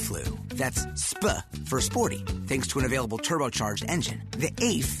 Spay Flu. That's SPA for sporty, thanks to an available turbocharged engine. The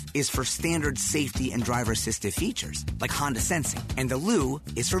AIF is for standard safety and driver assistive features, like Honda Sensing. And the LU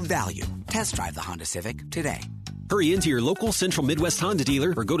is for value. Test drive the Honda Civic today. Hurry into your local Central Midwest Honda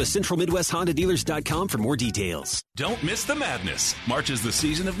dealer or go to centralmidwesthondadealers.com for more details. Don't miss the madness. March is the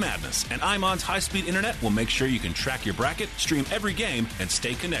season of madness, and IMON's high-speed internet will make sure you can track your bracket, stream every game, and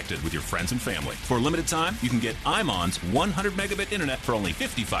stay connected with your friends and family. For a limited time, you can get IMON's 100 megabit internet for only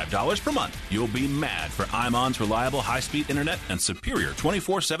 $55 per month. You'll be mad for IMON's reliable high-speed internet and superior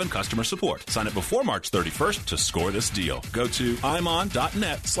 24/7 customer support. Sign up before March 31st to score this deal. Go to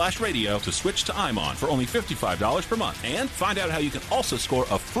imon.net/radio to switch to IMON for only $55 per month, and find out how you can also score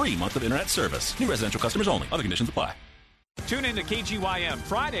a free month of internet service. New residential customers only. Other conditions apply. Tune in to KGYM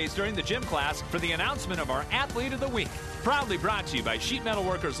Fridays during the gym class for the announcement of our Athlete of the Week. Proudly brought to you by Sheet Metal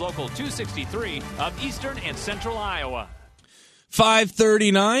Workers Local 263 of Eastern and Central Iowa.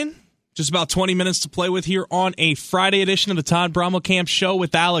 5:39. Just about 20 minutes to play with here on a Friday edition of the Todd Brommelkamp Show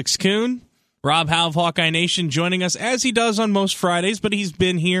with Alex Kuhn. Rob Howe of Hawkeye Nation joining us as he does on most Fridays, but he's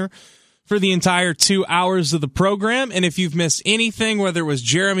been here for the entire 2 hours of the program. And if you've missed anything, whether it was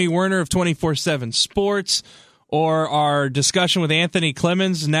Jeremy Werner of 24/7 Sports or our discussion with Anthony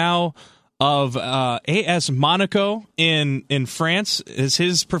Clemens now of AS Monaco in France, as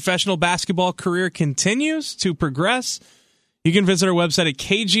his professional basketball career continues to progress, you can visit our website at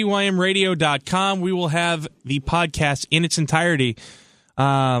kgymradio.com. We will have the podcast in its entirety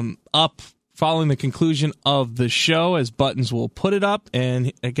up following the conclusion of the show, as Buttons will put it up.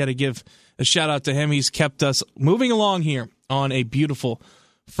 And I got to give a shout out to him. He's kept us moving along here on a beautiful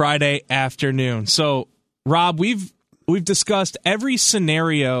Friday afternoon. So, Rob, we've discussed every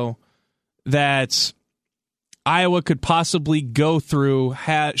scenario that Iowa could possibly go through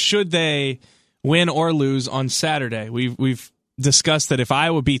should they win or lose on Saturday. We've discussed that if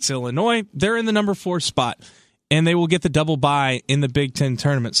Iowa beats Illinois, they're in the number 4 spot, and they will get the double bye in the Big Ten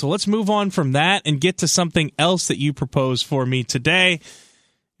tournament. So let's move on from that and get to something else that you proposed for me today.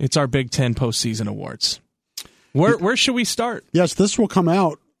 It's our Big Ten postseason awards. Where should we start? Yes, this will come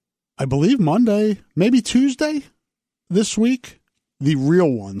out, I believe, Monday, maybe Tuesday this week. The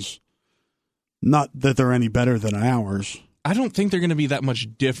real ones. Not that they're any better than ours. I don't think they're going to be that much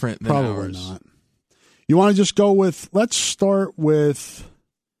different than Probably ours. Not. You want to just go with, let's start with,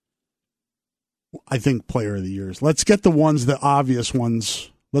 I think, Player of the Years. Let's get the ones, the obvious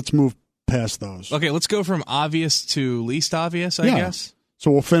ones. Let's move past those. Okay, let's go from obvious to least obvious, I guess. So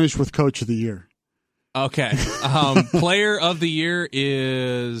we'll finish with Coach of the Year. Okay. Player of the Year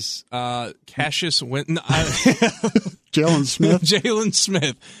is Cassius Winston. Jalen Smith. Jalen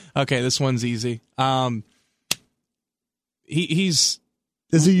Smith. Okay, this one's easy. Is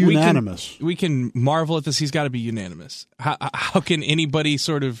he unanimous? We can marvel at this. He's got to be unanimous. How can anybody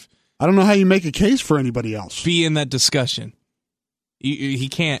sort of... I don't know how you make a case for anybody else. Be in that discussion. He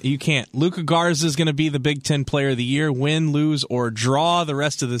can't. You can't. Luka Garza is going to be the Big Ten Player of the Year, win, lose, or draw the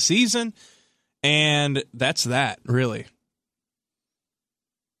rest of the season. And that's that, really.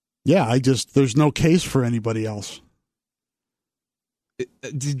 Yeah, there's no case for anybody else.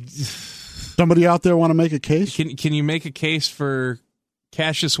 Somebody out there want to make a case? Can you make a case for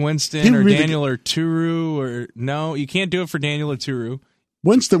Cassius Winston or Daniel Arturu? Or no, you can't do it for Daniel Arturu.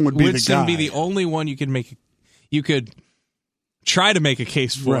 Winston would be the guy. Winston would be the only one you could make. You could try to make a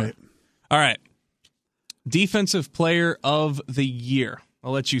case for. Right. All right. Defensive Player of the Year.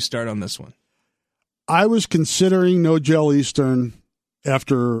 I'll let you start on this one. I was considering Nojel Eastern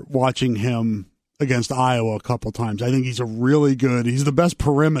after watching him against Iowa a couple times. I think he's he's the best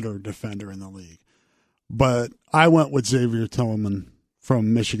perimeter defender in the league. But I went with Xavier Tillman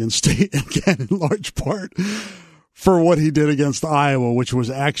from Michigan State, again, in large part, for what he did against Iowa, which was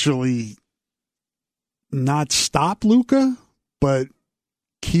actually not stop Luka, but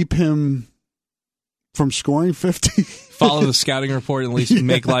keep him from scoring 50. Follow the scouting report and at least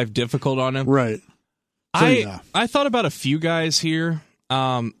make life difficult on him. Right. So, I thought about a few guys here.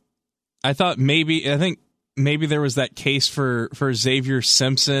 I think maybe there was that case for Xavier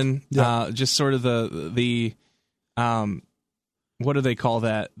Simpson. Yeah. Just sort of the what do they call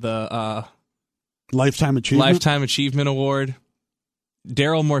that? The Lifetime Achievement Award.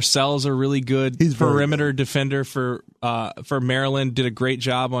 Daryl Morcell is a really good perimeter defender for Maryland. Did a great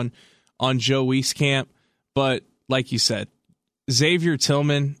job on Joe Wieskamp. But like you said, Xavier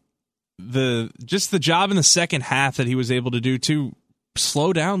Tillman, the job in the second half that he was able to do to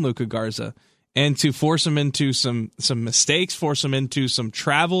slow down Luka Garza and to force him into some mistakes, force him into some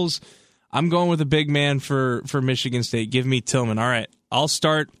travels. I'm going with a big man for Michigan State. Give me Tillman. All right, I'll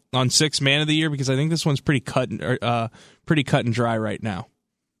start on Sixth Man of the Year? Because I think this one's pretty cut and dry right now.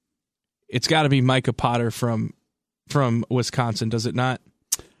 It's got to be Micah Potter from Wisconsin, does it not?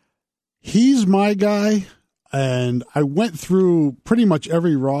 He's my guy, and I went through pretty much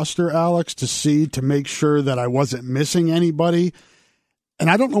every roster, Alex, to make sure that I wasn't missing anybody. And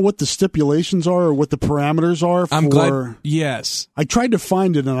I don't know what the stipulations are or what the parameters are. I'm glad. Yes. I tried to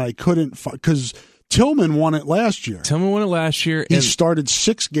find it, and I couldn't because Tillman won it last year. He started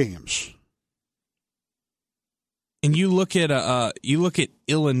 6 games. And you look at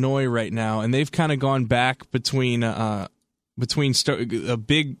Illinois right now, and they've kind of gone back between a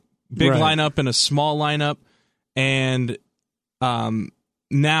big lineup and a small lineup, and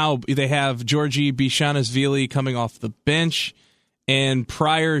now they have Georgie Bishanas-Vili coming off the bench, and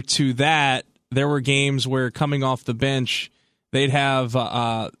prior to that, there were games where coming off the bench, they'd have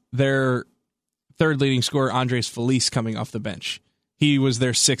their third leading scorer Andres Feliz coming off the bench. He was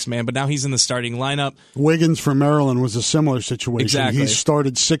their 6th man, but now he's in the starting lineup. Wiggins from Maryland was a similar situation. Exactly. He's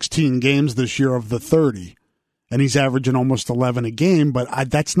started 16 games this year of the 30, and he's averaging almost 11 a game, but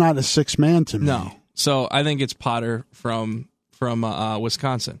that's not a 6th man to me. No. So I think it's Potter from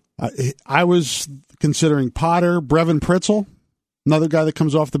Wisconsin. I was considering Potter, Brevin Pritzel, another guy that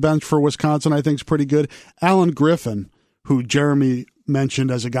comes off the bench for Wisconsin, I think is pretty good. Alan Griffin, who Jeremy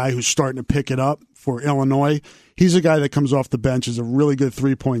mentioned as a guy who's starting to pick it up for Illinois. He's a guy that comes off the bench, is a really good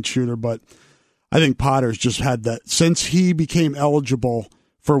 3-point shooter, but I think Potter's just had that. Since he became eligible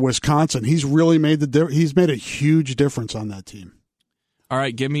for Wisconsin, he's really made he's made a huge difference on that team. All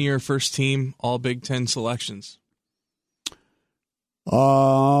right, give me your first team All Big Ten selections.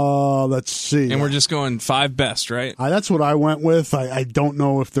 Let's see. And we're just going 5 best, right? That's what I went with. I don't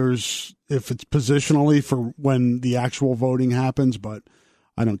know if it's positionally for when the actual voting happens, but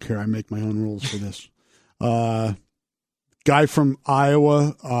I don't care. I make my own rules for this. Guy from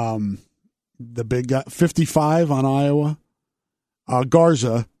Iowa, the big guy, 55 on Iowa.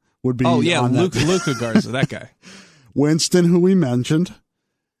 Garza would be. Oh, yeah, on Luka Garza, that guy. Winston, who we mentioned.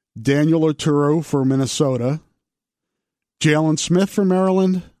 Daniel Oturu for Minnesota. Jalen Smith for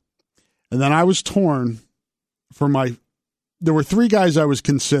Maryland. And then I was torn there were 3 guys I was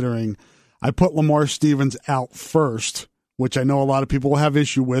considering. I put Lamar Stevens out first, which I know a lot of people will have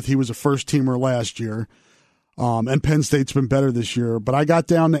issue with. He was a first-teamer last year. And Penn State's been better this year. But I got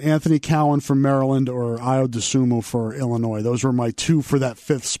down to Anthony Cowan from Maryland or Ayo Dosunmu for Illinois. Those were my 2 for that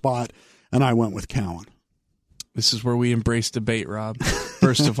 5th spot, and I went with Cowan. This is where we embrace debate, Rob.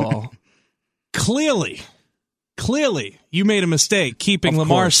 First of all, clearly, you made a mistake keeping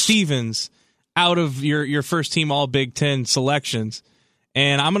Lamar Stevens out of your first-team All-Big Ten selections.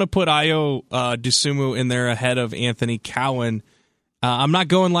 And I'm going to put Ayo Dosunmu in there ahead of Anthony Cowan. I'm not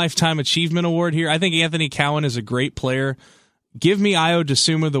going Lifetime Achievement Award here. I think Anthony Cowan is a great player. Give me Ayo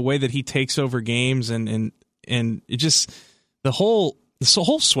Dosunmu the way that he takes over games and it just the whole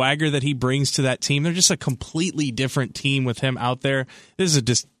swagger that he brings to that team. They're just a completely different team with him out there. This is a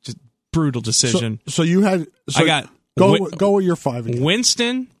just brutal decision. So you had. So I got go with your 5 again.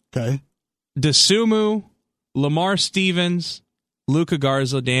 Winston. Okay. Dosunmu, Lamar Stevens, Luka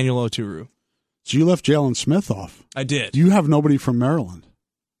Garza, Daniel Oturu. So you left Jalen Smith off. I did. You have nobody from Maryland.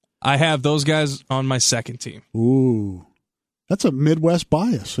 I have those guys on my second team. Ooh. That's a Midwest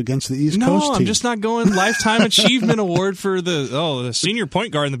bias against the East Coast team. No, I'm just not going Lifetime Achievement Award for the senior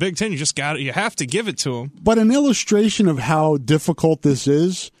point guard in the Big Ten. You have to give it to him. But an illustration of how difficult this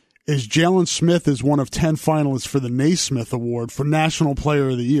is Jalen Smith is one of 10 finalists for the Naismith Award for National Player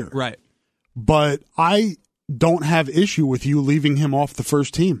of the Year. Right. But I don't have issue with you leaving him off the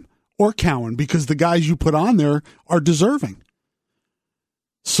first team or Cowan because the guys you put on there are deserving.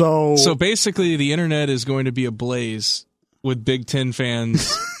 So basically the internet is going to be ablaze with Big Ten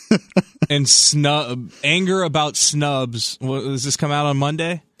fans and anger about snubs. Does this come out on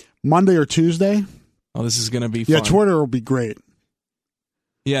Monday? Monday or Tuesday? Oh, this is going to be fun. Yeah, Twitter will be great.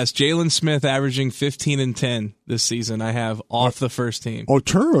 Yes, Jalen Smith averaging 15 and 10 this season. I have off the first team.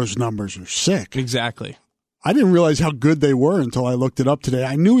 Oturo's numbers are sick. Exactly. I didn't realize how good they were until I looked it up today.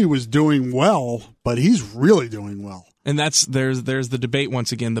 I knew he was doing well, but he's really doing well. And there's the debate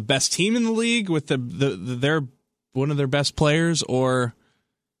once again: the best team in the league with their one of their best players, or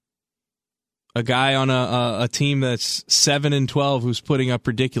a guy on a team that's 7-12 who's putting up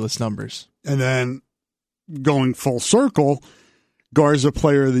ridiculous numbers. And then going full circle, Garza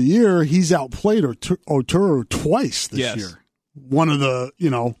Player of the Year, he's outplayed Oturu twice this year. One of the,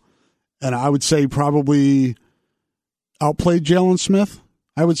 and I would say probably outplayed Jalen Smith,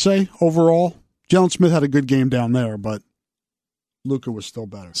 I would say, overall. Jalen Smith had a good game down there, but Luka was still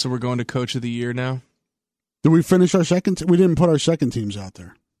better. So we're going to Coach of the Year now? Did we finish our second? We didn't put our second teams out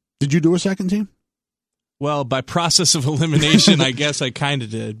there. Did you do a second team? Well, by process of elimination, I guess I kind of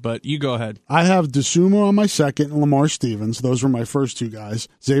did, but you go ahead. I have DeSumo on my second and Lamar Stevens. Those were my first two guys.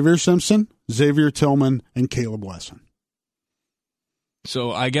 Xavier Simpson, Xavier Tillman, and Caleb Wesson.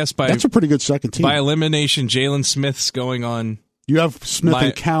 So I guess that's a pretty good second team. By elimination, Jalen Smith's going on. You have Smith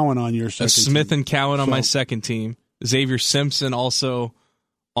and Cowan on your second team. Smith and Cowan on my second team. Xavier Simpson also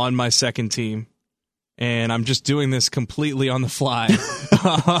on my second team. And I'm just doing this completely on the fly.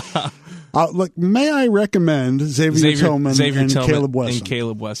 Look, may I recommend Xavier Tillman and Caleb Wesson? And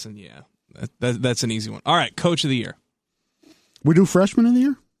Caleb Wesson, yeah. That's an easy one. All right, Coach of the Year. We do Freshman of the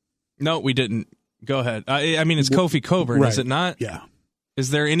Year? No, we didn't. Go ahead. I mean, it's Kofi Coburn, right. Is it not? Yeah.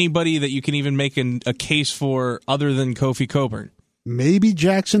 Is there anybody that you can even make a case for other than Kofi Coburn? Maybe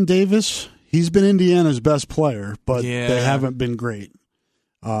Jackson Davis. He's been Indiana's best player, but they haven't been great.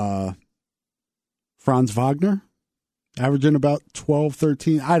 Franz Wagner, averaging about 12,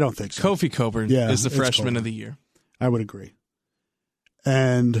 13. I don't think so. Kofi Coburn is the Freshman of the Year. I would agree.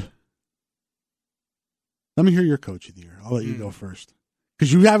 And let me hear your Coach of the Year. I'll let you go first.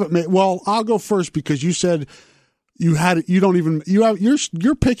 Because you haven't made. Well, I'll go first because you said you had it. You don't even.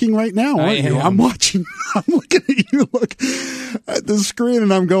 You're picking right now, aren't you? I'm watching. I'm looking at you. Look at the screen,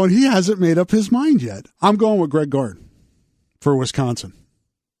 and I'm going. He hasn't made up his mind yet. I'm going with Greg Gard for Wisconsin.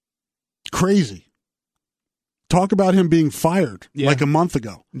 Crazy. Talk about him being fired like a month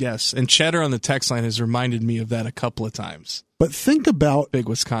ago. Yes, and Cheddar on the text line has reminded me of that a couple of times. But think about big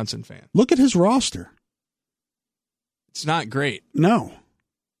Wisconsin fan. Look at his roster. It's not great. No.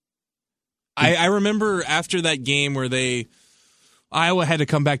 I remember after that game where Iowa had to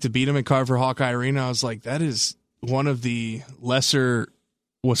come back to beat them at Carver Hawkeye Arena, I was like, that is one of the lesser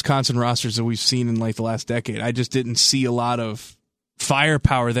Wisconsin rosters that we've seen in like the last decade. I just didn't see a lot of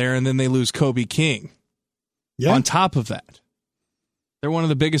firepower there, and then they lose Kobe King. Yeah. On top of that, they're one of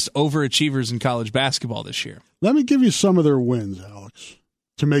the biggest overachievers in college basketball this year. Let me give you some of their wins, Alex,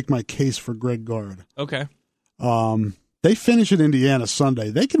 to make my case for Greg Gard. Okay. They finish at Indiana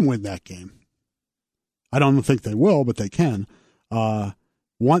Sunday. They can win that game. I don't think they will, but they can.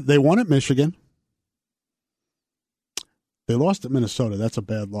 They won at Michigan. They lost at Minnesota. That's a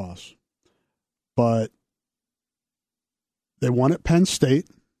bad loss. But they won at Penn State.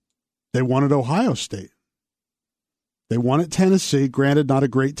 They won at Ohio State. They won at Tennessee. Granted, not a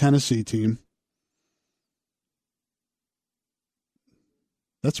great Tennessee team.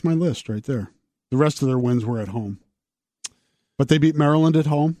 That's my list right there. The rest of their wins were at home. But they beat Maryland at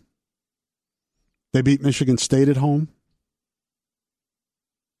home. They beat Michigan State at home.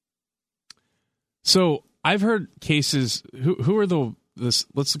 So I've heard cases. Who are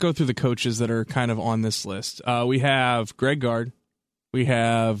let's go through the coaches that are kind of on this list. We have Greg Gard. We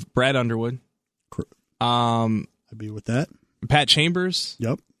have Brad Underwood. I'd be with that. Pat Chambers.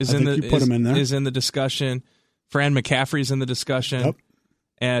 Yep. You put him in there. Is in the discussion. Fran McCaffrey's in the discussion. Yep.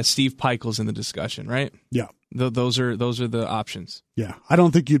 And Steve Peichel's in the discussion, right? Yeah. Those are the options. Yeah. I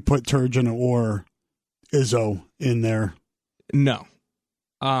don't think you'd put Turgeon or Izzo in there. No.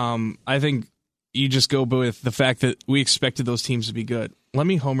 I think you just go with the fact that we expected those teams to be good. Let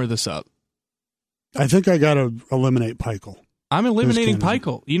me homer this up. I think I got to eliminate Peichel. I'm eliminating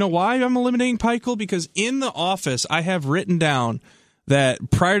Peichel. You know why I'm eliminating Peichel? Because in the office, I have written down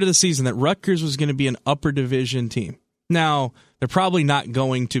that prior to the season that Rutgers was going to be an upper division team. Now, they're probably not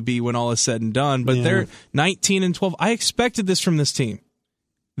going to be when all is said and done, but they're 19-12. I expected this from this team.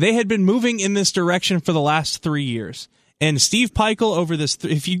 They had been moving in this direction for the last 3 years. And Steve Peichel over this,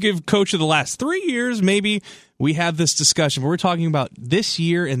 if you give coach of the last 3 years, maybe we have this discussion. But we're talking about this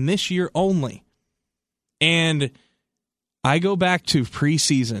year and this year only. And I go back to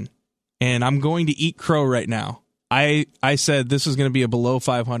preseason, and I'm going to eat crow right now. I said this was going to be a below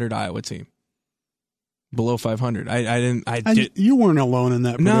 500 Iowa team. Below 500. You weren't alone in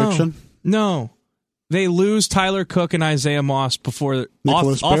that prediction. No. They lose Tyler Cook and Isaiah Moss before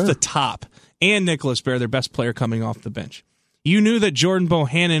off the top. And Nicholas Baer, their best player coming off the bench. You knew that Jordan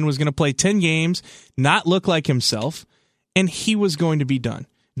Bohannon was going to play 10 games, not look like himself, and he was going to be done.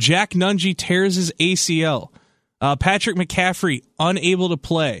 Jack Nunge tears his ACL. Patrick McCaffrey, unable to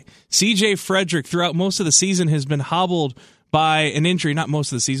play. CJ Frederick, throughout most of the season, has been hobbled by an injury. Not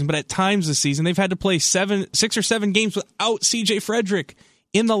most of the season, but at times this season. They've had to play 6 or 7 games without CJ Frederick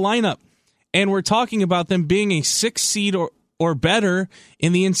in the lineup. And we're talking about them being a 6 seed or better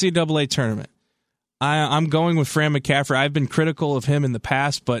in the NCAA tournament. I'm going with Fran McCaffrey. I've been critical of him in the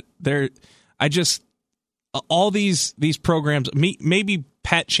past, but all these programs, maybe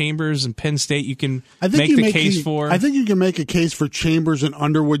Pat Chambers and Penn State, you can make the case for. I think you can make a case for Chambers and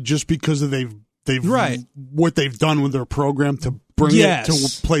Underwood just because of what they've done with their program to bring it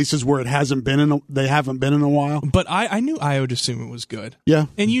to places where it hasn't been they haven't been in a while. But I knew Iowa DeSumo was good. Yeah.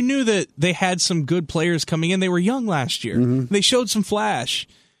 And you knew that they had some good players coming in. They were young last year. Mm-hmm. They showed some flash.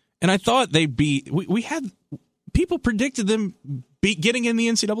 And I thought they'd be we had people predicted them getting in the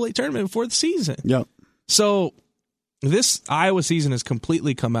NCAA tournament before the season. Yep. So this Iowa season has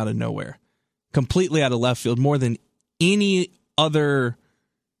completely come out of nowhere. Completely out of left field, more than any other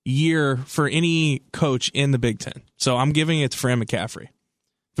year for any coach in the Big Ten. So I'm giving it to Fran McCaffrey.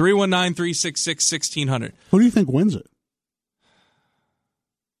 319-366-1600. Who do you think wins it?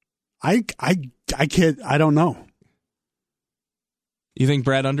 I can't. I don't know. You think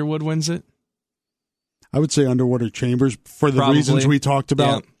Brad Underwood wins it? I would say Underwood or Chambers for the reasons we talked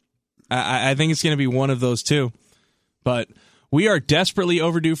about. Yeah. I think it's going to be one of those two. But we are desperately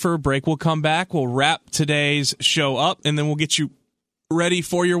overdue for a break. We'll come back. We'll wrap today's show up, and then we'll get you ready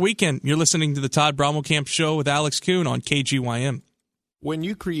for your weekend. You're listening to the Todd Brommelkamp Show with Alex Kuhn on KGYM. When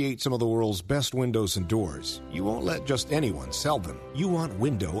you create some of the world's best windows and doors, you won't let just anyone sell them. You want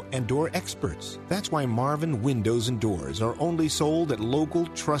window and door experts. That's why Marvin Windows and Doors are only sold at local,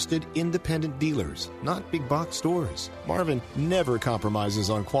 trusted, independent dealers, not big box stores. Marvin never compromises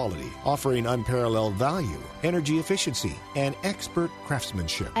on quality, offering unparalleled value, energy efficiency, and expert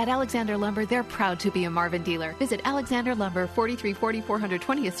craftsmanship. At Alexander Lumber, they're proud to be a Marvin dealer. Visit Alexander Lumber, 4340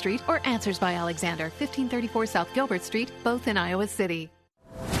 420th Street, or Answers by Alexander, 1534 South Gilbert Street, both in Iowa City.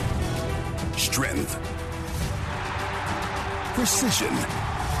 Strength. Precision.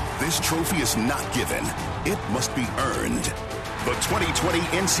 This trophy is not given. It must be earned. The 2020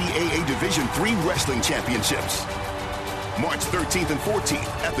 NCAA Division III Wrestling Championships. March 13th and 14th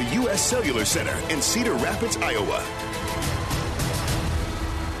at the U.S. Cellular Center in Cedar Rapids, Iowa.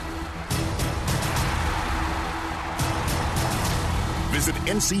 Visit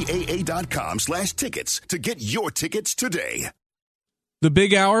ncaa.com/tickets to get your tickets today. The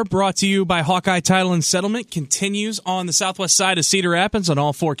Big Hour, brought to you by Hawkeye Title and Settlement, continues on the southwest side of Cedar Rapids on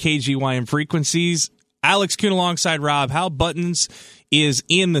all 4 KGYM frequencies. Alex Kuhn alongside Rob. Hal Buttons is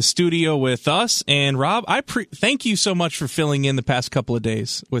in the studio with us. And Rob, thank you so much for filling in the past couple of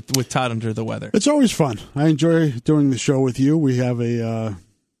days with Todd under the weather. It's always fun. I enjoy doing the show with you. We have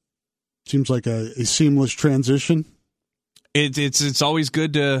seems like a seamless transition. It's always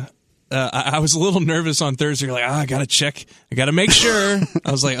good to... I was a little nervous on Thursday. You're like, I got to check. I got to make sure.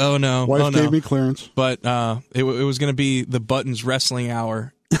 I was like, oh, no. Wife gave me clearance. But it was going to be the Buttons wrestling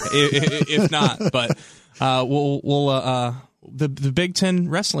hour, if not. But the Big Ten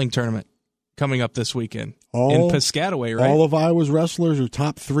wrestling tournament coming up this weekend in Piscataway, right? All of Iowa's wrestlers are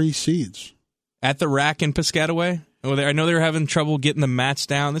top 3 seeds. At the rack in Piscataway? I know they were having trouble getting the mats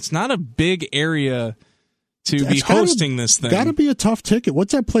down. It's not a big area to be hosting this thing. Got to be a tough ticket.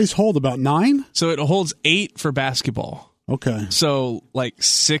 What's that place hold? About 9? So it holds 8 for basketball. Okay. So like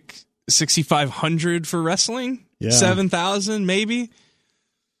 6,500 for wrestling? Yeah. 7,000 maybe?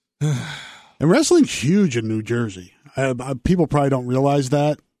 And wrestling's huge in New Jersey. People probably don't realize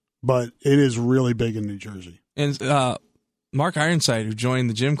that, but it is really big in New Jersey. And Mark Ironside, who joined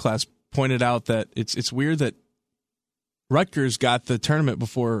the gym class, pointed out that it's weird that Rutgers got the tournament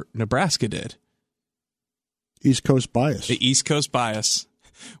before Nebraska did. East Coast bias. The East Coast bias.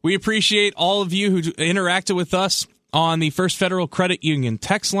 We appreciate all of you who interacted with us on the First Federal Credit Union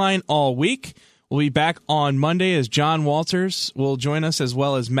text line all week. We'll be back on Monday as John Walters will join us, as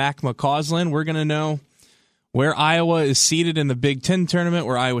well as Mac McCausland. We're going to know where Iowa is seated in the Big Ten tournament,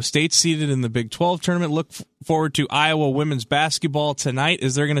 where Iowa State's seated in the Big 12 tournament. Look forward to Iowa women's basketball tonight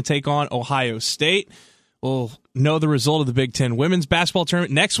as they're going to take on Ohio State. We'll know the result of the Big Ten women's basketball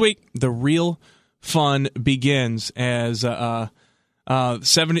tournament. Next week, the real fun begins as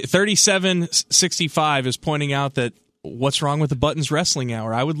 3765 is pointing out that what's wrong with the Buttons Wrestling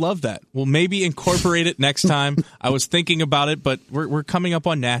Hour? I would love that. We'll maybe incorporate it next time. I was thinking about it, but we're coming up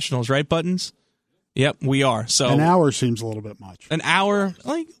on nationals, right, Buttons? Yep, we are. So an hour seems a little bit much. An hour,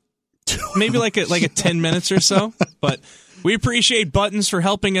 maybe like a 10 minutes or so. But we appreciate Buttons for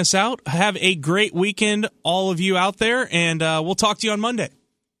helping us out. Have a great weekend, all of you out there, and we'll talk to you on Monday.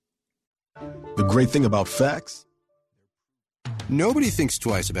 The great thing about facts, nobody thinks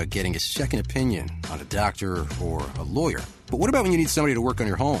twice about getting a second opinion on a doctor or a lawyer. But what about when you need somebody to work on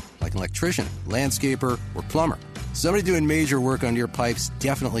your home, like an electrician, landscaper, or plumber? Somebody doing major work on your pipes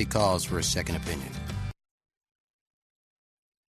definitely calls for a second opinion.